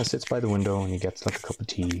yeah, he kind of sits by the window and he gets like a cup of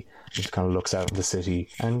tea, and just kind of looks out at the city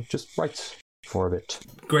and just writes for a bit.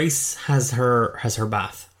 Grace has her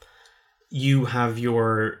bath. You have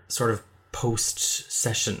your sort of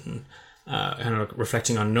post-session, kind of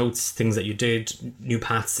reflecting on notes, things that you did, new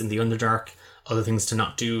paths in the Underdark, other things to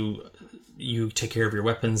not do. You take care of your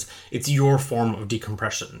weapons. It's your form of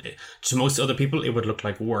decompression. To most other people, it would look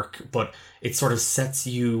like work, but it sort of sets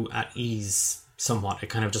you at ease somewhat. It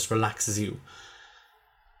kind of just relaxes you.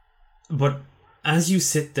 But as you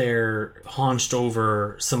sit there, haunched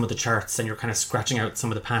over some of the charts, and you're kind of scratching out some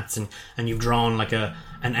of the paths, and you've drawn like an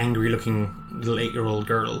angry-looking little 8-year-old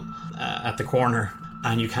girl at the corner,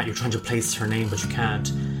 and you're trying to place her name, but you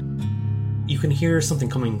can't. You can hear something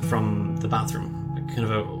coming from the bathroom, kind of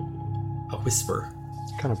a whisper.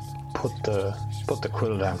 kind of put the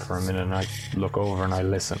quill down for a minute and I look over and I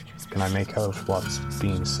listen. Can I make out what's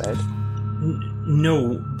being said?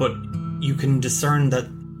 No, but you can discern that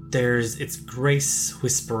it's Grace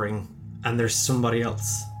whispering and there's somebody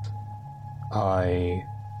else. I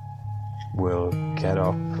will get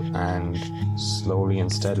up and slowly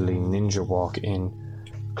and steadily ninja walk in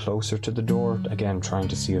closer to the door, again trying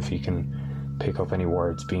to see if he can pick up any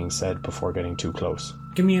words being said before getting too close.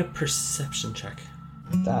 Give me a perception check.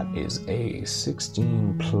 That is a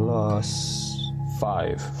 16 plus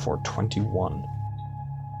 5 for 21.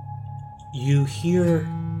 You hear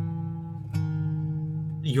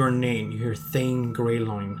your name, you hear Thane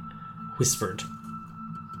Greyloin whispered.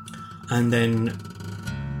 And then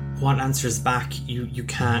what answers back you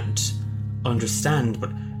can't understand,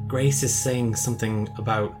 but Grace is saying something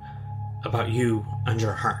about you and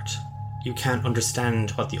your heart. You can't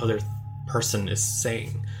understand what the other person is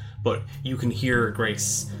saying, but you can hear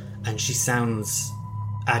Grace, and she sounds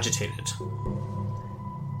agitated.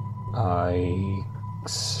 I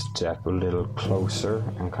step a little closer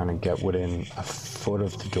and kind of get within a foot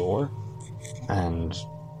of the door and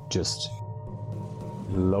just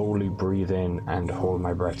slowly breathe in and hold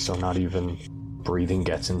my breath so not even breathing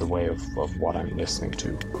gets in the way of what I'm listening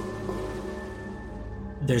to.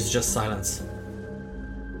 There's just silence.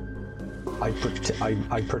 I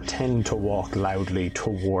pretend to walk loudly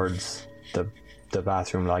towards the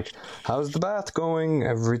bathroom like, how's the bath going?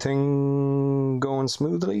 Everything going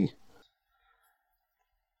smoothly?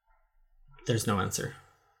 There's no answer.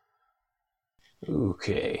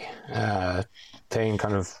 Okay. Thane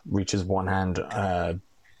kind of reaches one hand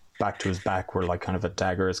back to his back where like kind of a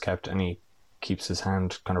dagger is kept, and he keeps his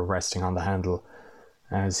hand kind of resting on the handle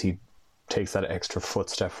as he takes that extra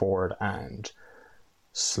footstep forward and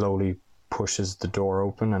slowly pushes the door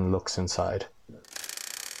open and looks inside.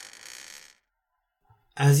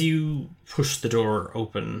 As you push the door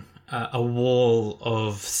open, a wall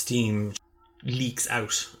of steam leaks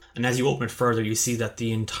out. And as you open it further, you see that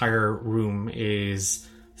the entire room is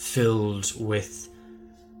filled with,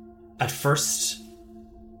 at first,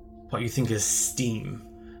 what you think is steam.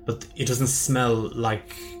 But it doesn't smell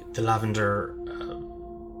like the lavender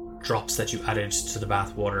drops that you added to the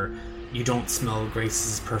bath water. You don't smell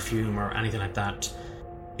Grace's perfume or anything like that.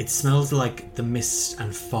 It smells like the mist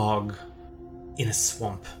and fog in a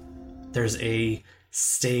swamp. There's a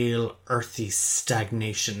stale, earthy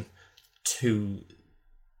stagnation to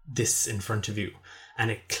this in front of you,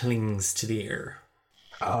 and it clings to the air.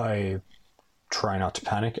 I try not to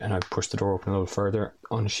panic, and I push the door open a little further,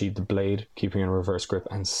 unsheathe the blade, keeping in reverse grip,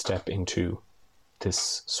 and step into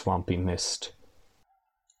this swampy mist.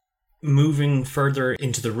 Moving further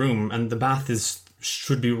into the room, and the bath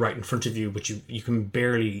should be right in front of you, but you can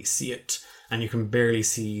barely see it, and you can barely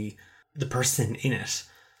see the person in it.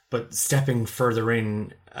 But stepping further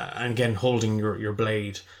in, and again holding your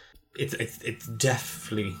blade, it's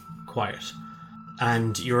deathly quiet,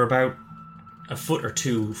 and you're about a foot or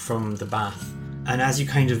two from the bath. And as you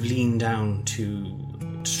kind of lean down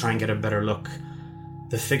to try and get a better look,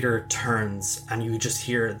 the figure turns, and you just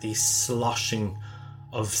hear the sloshing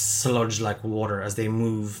of sludge-like water as they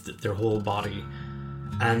move their whole body,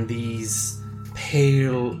 and these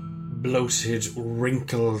pale, bloated,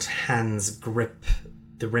 wrinkled hands grip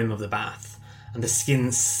the rim of the bath, and the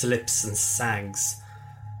skin slips and sags,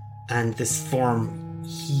 and this form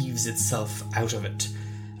heaves itself out of it,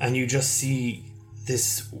 and you just see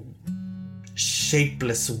this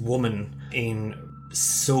shapeless woman in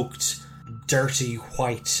soaked, dirty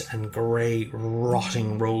white and grey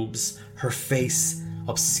rotting robes, her face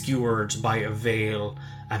obscured by a veil,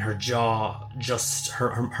 and her jaw, just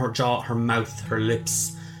her jaw, her mouth, her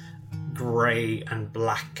lips, grey and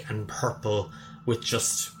black and purple, with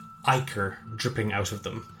just ichor dripping out of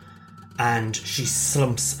them. And she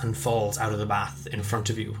slumps and falls out of the bath in front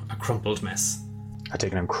of you, a crumpled mess. I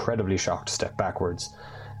take an incredibly shocked step backwards,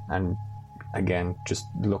 and again, just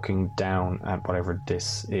looking down at whatever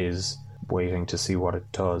this is, waiting to see what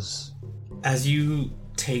it does. As you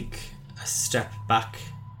take a step back,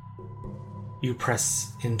 you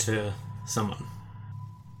press into someone.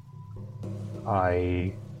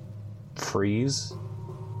 I freeze.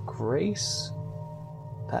 Grace?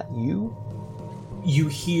 That you? You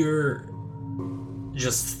hear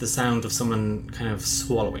just the sound of someone kind of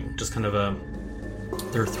swallowing, just kind of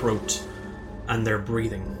their throat and their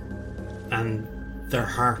breathing, and their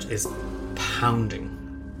heart is pounding.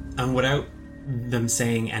 And without them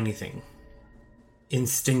saying anything,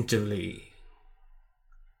 instinctively,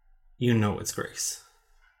 you know it's Grace.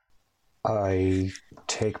 I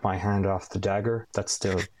take my hand off the dagger that's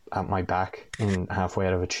still at my back, in halfway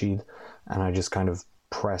out of its sheath, and I just kind of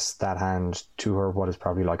press that hand to her, what is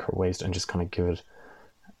probably like her waist, and just kind of give it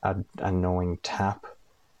a knowing tap,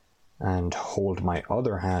 and hold my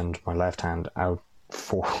other hand, my left hand, out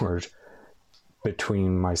forward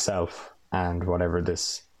between myself and whatever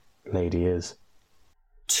this lady is.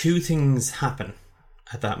 Two things happen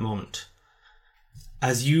at that moment.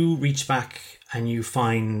 As you reach back and you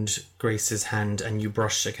find Grace's hand and you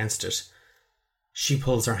brush against it, she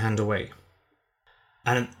pulls her hand away.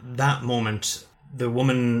 And at that moment, the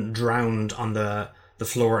woman drowned on the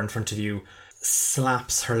floor in front of you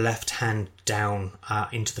slaps her left hand down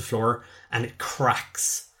into the floor, and it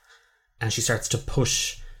cracks, and she starts to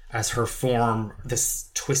push as her form,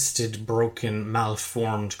 this twisted, broken,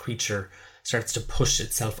 malformed creature, starts to push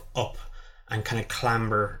itself up and kind of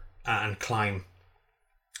clamber and climb.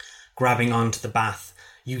 Grabbing onto the bath,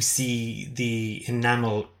 you see the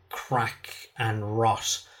enamel crack and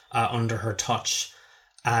rot under her touch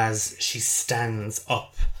as she stands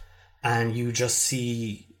up, and you just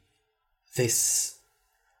see this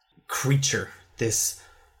creature, this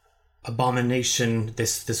abomination,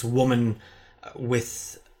 this woman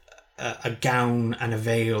with a gown and a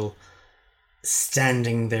veil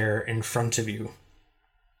standing there in front of you.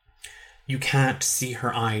 You can't see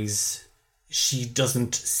her eyes. She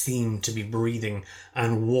doesn't seem to be breathing,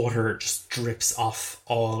 and water just drips off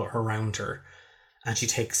all around her, and she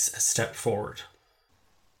takes a step forward.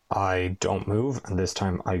 I don't move, and this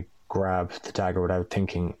time I grab the dagger without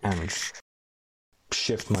thinking and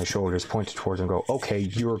shift my shoulders, pointed towards her, and go, okay,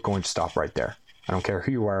 you're going to stop right there. I don't care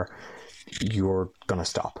who you are, you're going to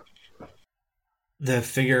stop. The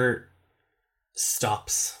figure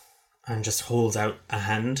stops and just holds out a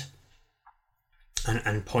hand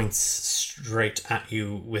and points straight at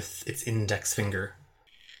you with its index finger.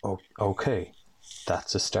 Oh, okay,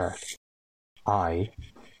 that's a start. I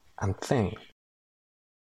am Thane,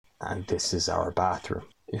 and this is our bathroom.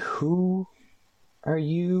 Who are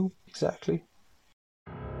you exactly?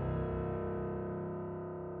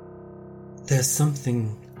 There's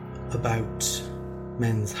something about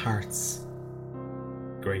men's hearts,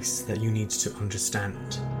 Grace, that you need to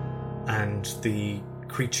understand. And the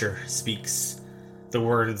creature speaks. The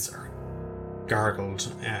words are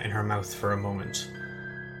gargled in her mouth for a moment,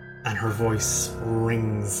 and her voice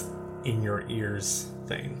rings in your ears,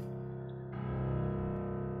 Thane.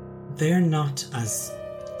 They're not as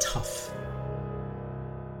tough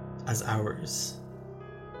as ours.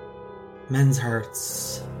 Men's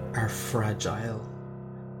hearts are fragile.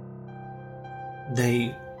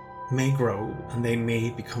 They may grow and they may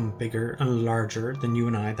become bigger and larger than you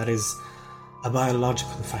and I. That is a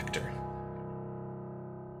biological factor.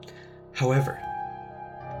 However,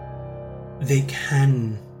 they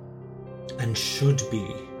can and should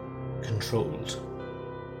be controlled.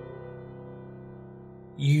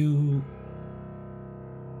 You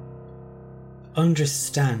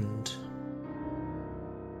understand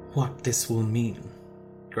what this will mean,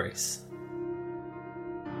 Grace.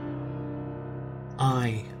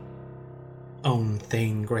 I own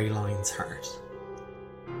Thane Greyline's heart.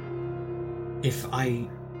 If I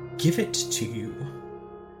give it to you,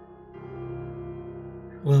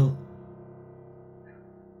 well,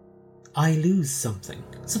 I lose something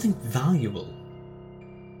valuable.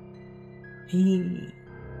 He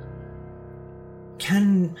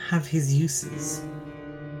can have his uses,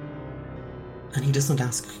 and he doesn't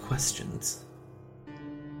ask questions.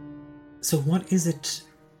 So what is it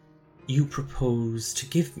you propose to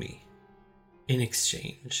give me in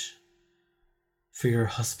exchange for your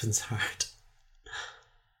husband's heart?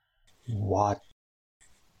 What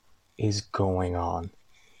is going on?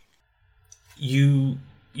 You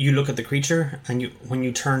look at the creature, and when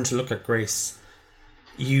you turn to look at Grace,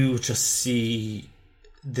 you just see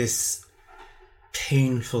this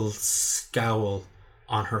painful scowl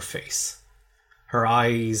on her face. Her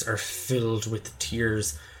eyes are filled with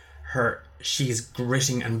tears. She's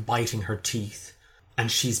gritting and biting her teeth,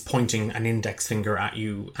 and she's pointing an index finger at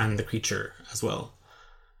you and the creature as well.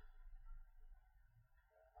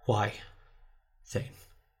 Why, Thane?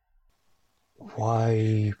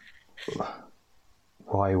 Why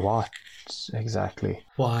what exactly?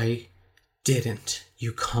 Why didn't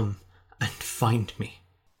you come and find me?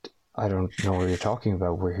 I don't know what you're talking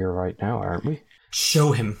about. We're here right now, aren't we?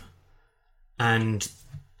 Show him. And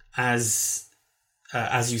as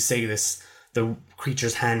you say this, the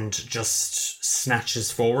creature's hand just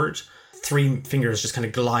snatches forward. 3 fingers just kind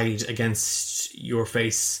of glide against your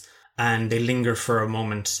face, and they linger for a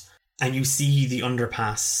moment. And you see the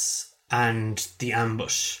underpass and the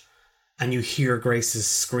ambush, and you hear Grace's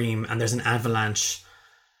scream, and there's an avalanche,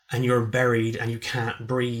 and you're buried and you can't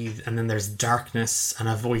breathe, and then there's darkness, and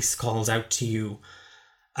a voice calls out to you,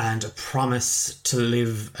 and a promise to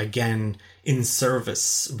live again in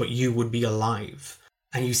service, but you would be alive.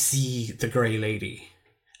 And you see the Grey Lady,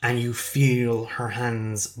 and you feel her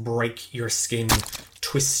hands break your skin,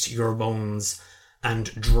 twist your bones,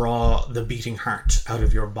 and draw the beating heart out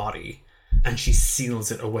of your body. And she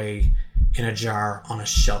seals it away in a jar on a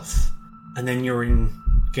shelf. And then you're in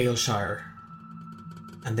Galeshire.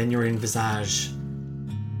 And then you're in Visage.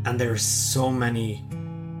 And there are so many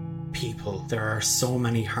people, there are so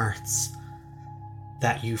many hearts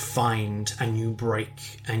that you find and you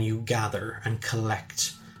break and you gather and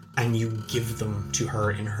collect and you give them to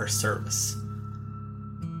her in her service.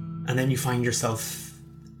 And then you find yourself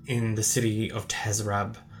in the city of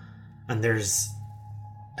Tezrab, and there's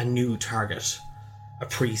a new target, a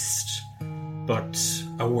priest, but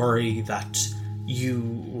a worry that you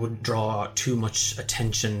would draw too much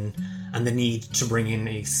attention and the need to bring in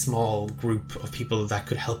a small group of people that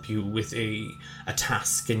could help you with a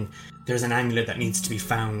task. And there's an amulet that needs to be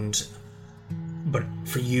found, but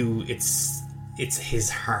for you it's his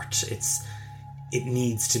heart. It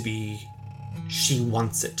needs to be, she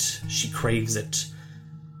wants it, she craves it,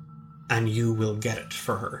 and you will get it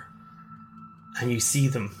for her. And you see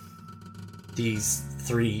them, these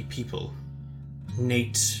three people: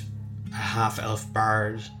 Nate, a half-elf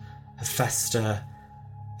bard, Hephaestus,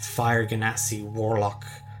 Fire Ganassi warlock,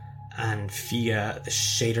 and Fia, the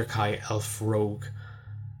Shaderkai elf rogue.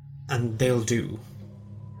 And they'll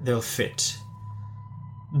fit,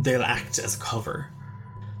 they'll act as cover,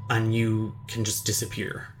 and you can just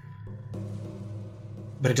disappear.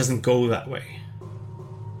 But it doesn't go that way.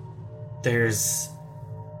 There's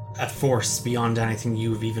a force beyond anything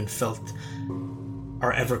you've even felt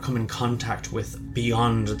or ever come in contact with,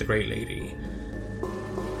 beyond the Great Lady.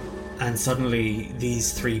 And suddenly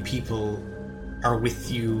these three people are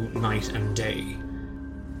with you night and day.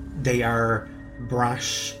 They are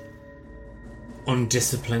brash,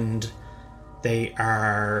 undisciplined, they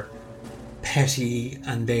are petty,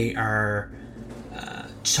 and they are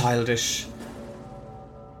childish.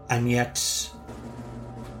 And yet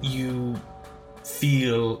you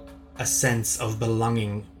feel a sense of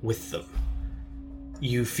belonging with them.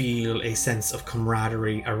 You feel a sense of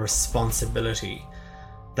camaraderie, a responsibility,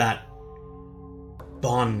 that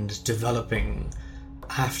bond developing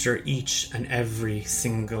after each and every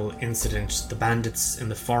single incident. The bandits in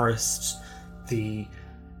the forest, the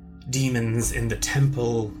demons in the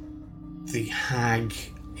temple, the hag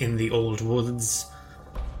in the old woods,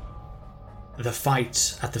 the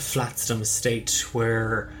fight at the Flatstam estate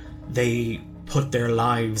where they put their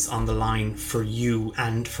lives on the line for you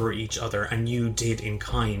and for each other, and you did in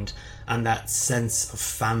kind, and that sense of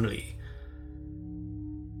family.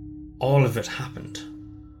 All of it happened.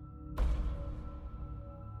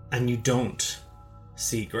 And you don't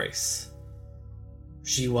see Grace.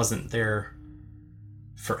 She wasn't there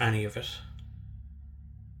for any of it.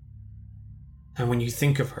 And when you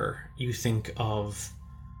think of her, you think of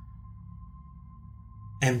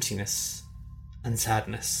emptiness and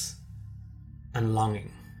sadness and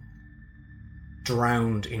longing,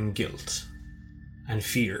 drowned in guilt and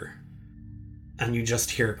fear. And you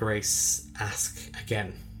just hear Grace ask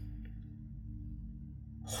again,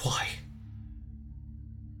 "Why?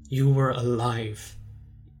 You were alive.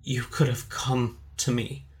 You could have come to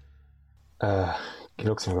me." He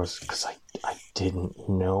looks and goes, "Because I didn't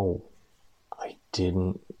know. I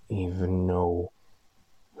didn't even know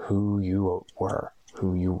who you were,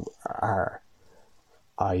 who you are.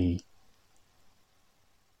 I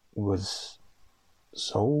was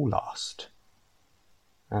so lost,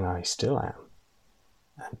 and I still am.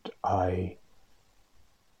 And I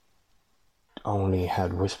only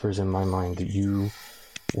had whispers in my mind that you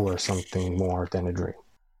were something more than a dream."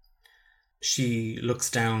 She looks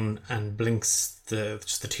down and blinks the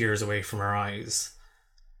tears away from her eyes.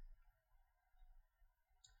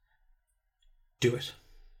 "Do it."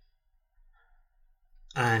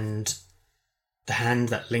 And the hand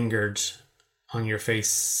that lingered on your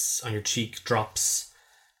face, on your cheek, drops,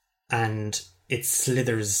 and it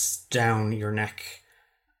slithers down your neck,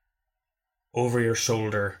 over your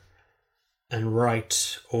shoulder, and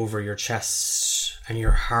right over your chest, and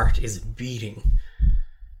your heart is beating,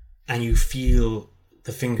 and you feel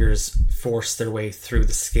the fingers force their way through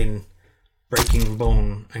the skin, breaking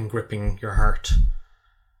bone and gripping your heart.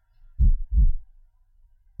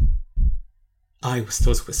 I was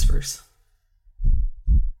those whispers.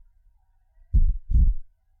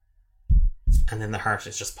 And then the heart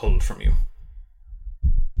is just pulled from you.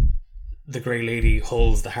 The Grey Lady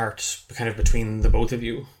holds the heart kind of between the both of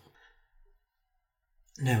you.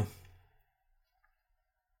 Now,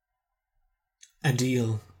 a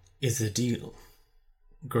deal is a deal.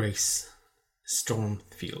 Grace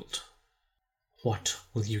Stormfield, what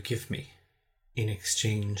will you give me in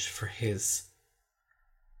exchange for his?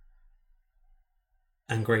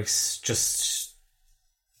 And Grace, just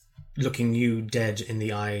looking you dead in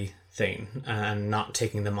the eye, Thane, and not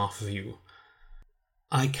taking them off of you.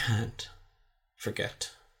 I can't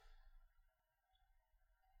forget.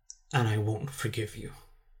 And I won't forgive you.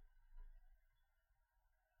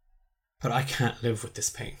 But I can't live with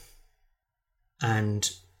this pain. And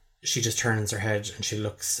she just turns her head and she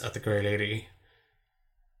looks at the Grey Lady.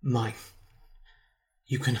 Mine.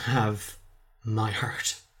 You can have my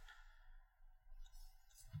heart.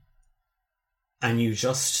 And you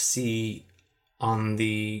just see on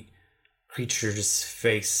the creature's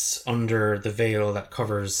face, under the veil that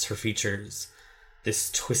covers her features, this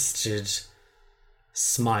twisted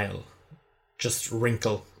smile just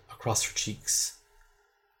wrinkle across her cheeks.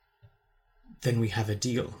 Then we have a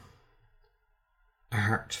deal. A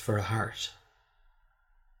heart for a heart.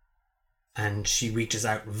 And she reaches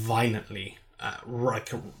out violently,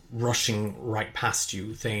 rushing right past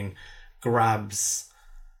you. Thane grabs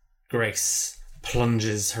Grace,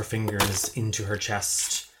 plunges her fingers into her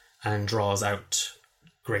chest, and draws out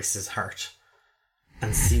Grace's heart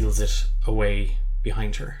and seals it away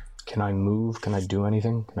behind her. Can I move? Can I do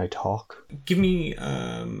anything? Can I talk? Give me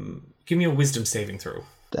a wisdom saving throw.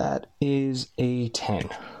 That is a 10.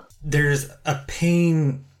 There's a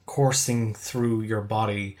pain coursing through your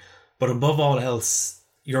body, but above all else,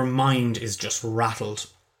 your mind is just rattled,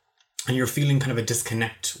 and you're feeling kind of a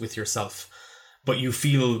disconnect with yourself, but you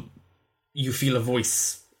feel a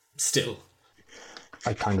voice still.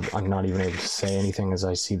 I'm not even able to say anything as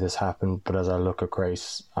I see this happen, but as I look at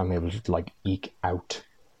Grace, I'm able to eke out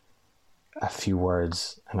a few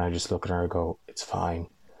words, and I just look at her and go, it's fine.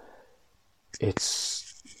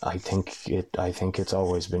 I think it's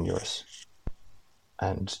always been yours.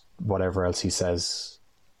 And whatever else he says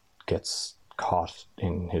gets caught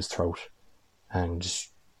in his throat. And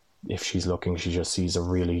if she's looking, she just sees a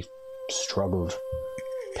really struggled,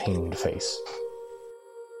 pained face.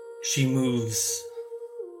 She moves,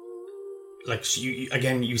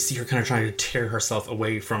 you see her kind of trying to tear herself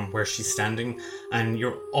away from where she's standing, and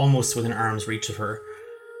you're almost within arm's reach of her,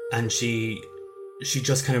 and she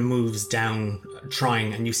just kind of moves down,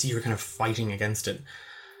 trying, and you see her kind of fighting against it.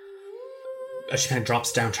 As she kind of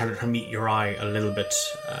drops down, trying to meet your eye a little bit,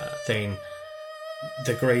 Thane,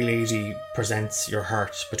 the Grey Lady presents your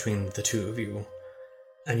heart between the two of you,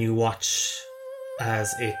 and you watch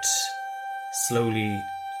as it slowly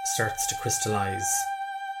starts to crystallize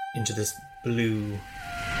into this blue,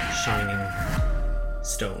 shining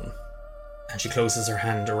stone. And she closes her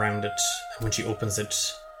hand around it, and when she opens it,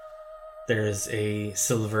 there's a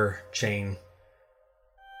silver chain,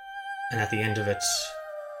 and at the end of it,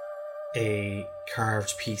 a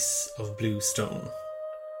carved piece of blue stone.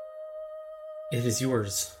 It is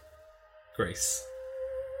yours, Grace,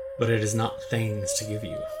 but it is not Thane's to give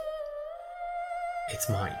you. It's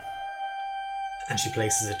mine. And she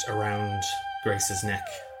places it around Grace's neck,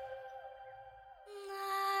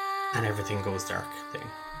 and everything goes dark. Thane.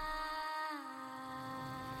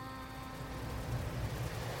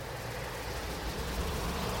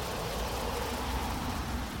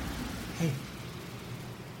 Hey.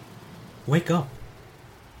 Wake up.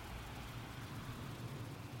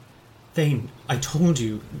 Thane, I told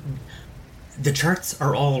you. The charts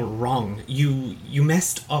are all wrong. You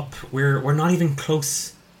messed up. We're not even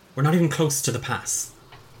close. We're not even close to the pass.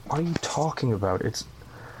 What are you talking about?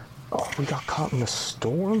 We got caught in a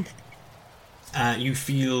storm? You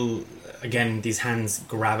feel, again, these hands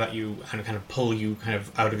grab at you and kind of pull you kind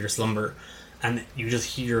of out of your slumber, and you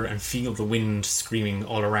just hear and feel the wind screaming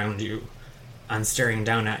all around you, and staring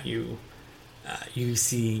down at you, you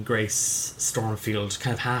see Grace Stormfield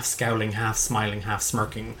kind of half scowling, half smiling, half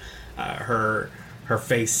smirking, her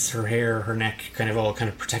face, her hair, her neck kind of all kind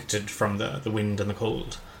of protected from the wind and the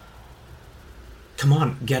cold. Come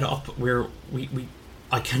on, get up.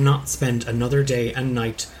 I cannot spend another day and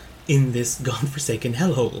night in this godforsaken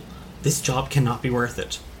hellhole. This job cannot be worth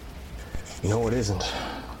it. No, it isn't.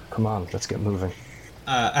 Come on, let's get moving.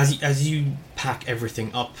 As you pack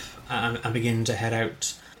everything up and begin to head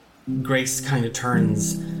out, Grace kind of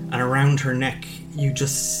turns, and around her neck you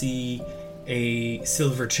just see a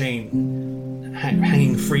silver chain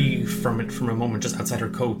hanging free from it from a moment just outside her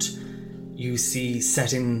coat. You see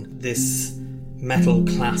set in this metal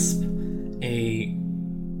clasp a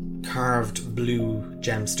carved blue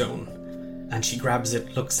gemstone, and she grabs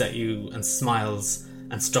it, looks at you and smiles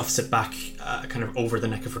and stuffs it back kind of over the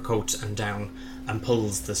neck of her coat and down, and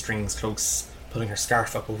pulls the strings close, pulling her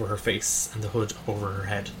scarf up over her face and the hood up over her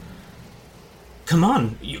head. Come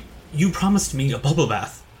on, you promised me a bubble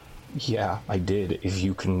bath. Yeah, I did. If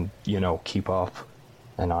you can, keep up.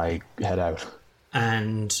 And I head out.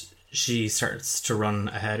 And she starts to run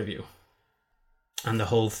ahead of you. And the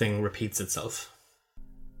whole thing repeats itself.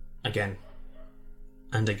 Again.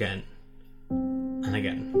 And again. And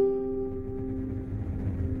again.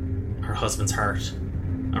 Her husband's heart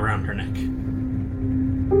around her neck.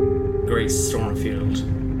 Grace Stormfield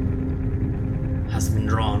has been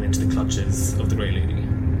drawn into the clutches of the Grey Lady.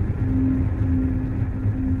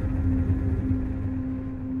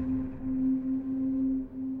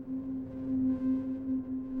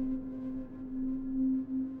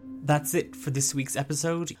 That's it for this week's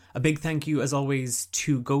episode. A big thank you, as always,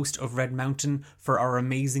 to Ghost of Red Mountain for our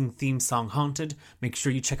amazing theme song, Haunted. Make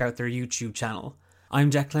sure you check out their YouTube channel. I'm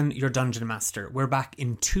Declan, your Dungeon Master. We're back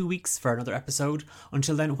in 2 weeks for another episode.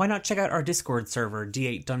 Until then, why not check out our Discord server,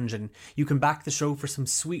 D8 Dungeon? You can back the show for some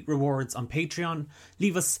sweet rewards on Patreon.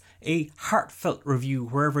 Leave us a heartfelt review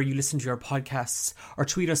wherever you listen to your podcasts, or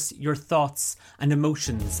tweet us your thoughts and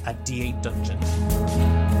emotions at D8 Dungeon.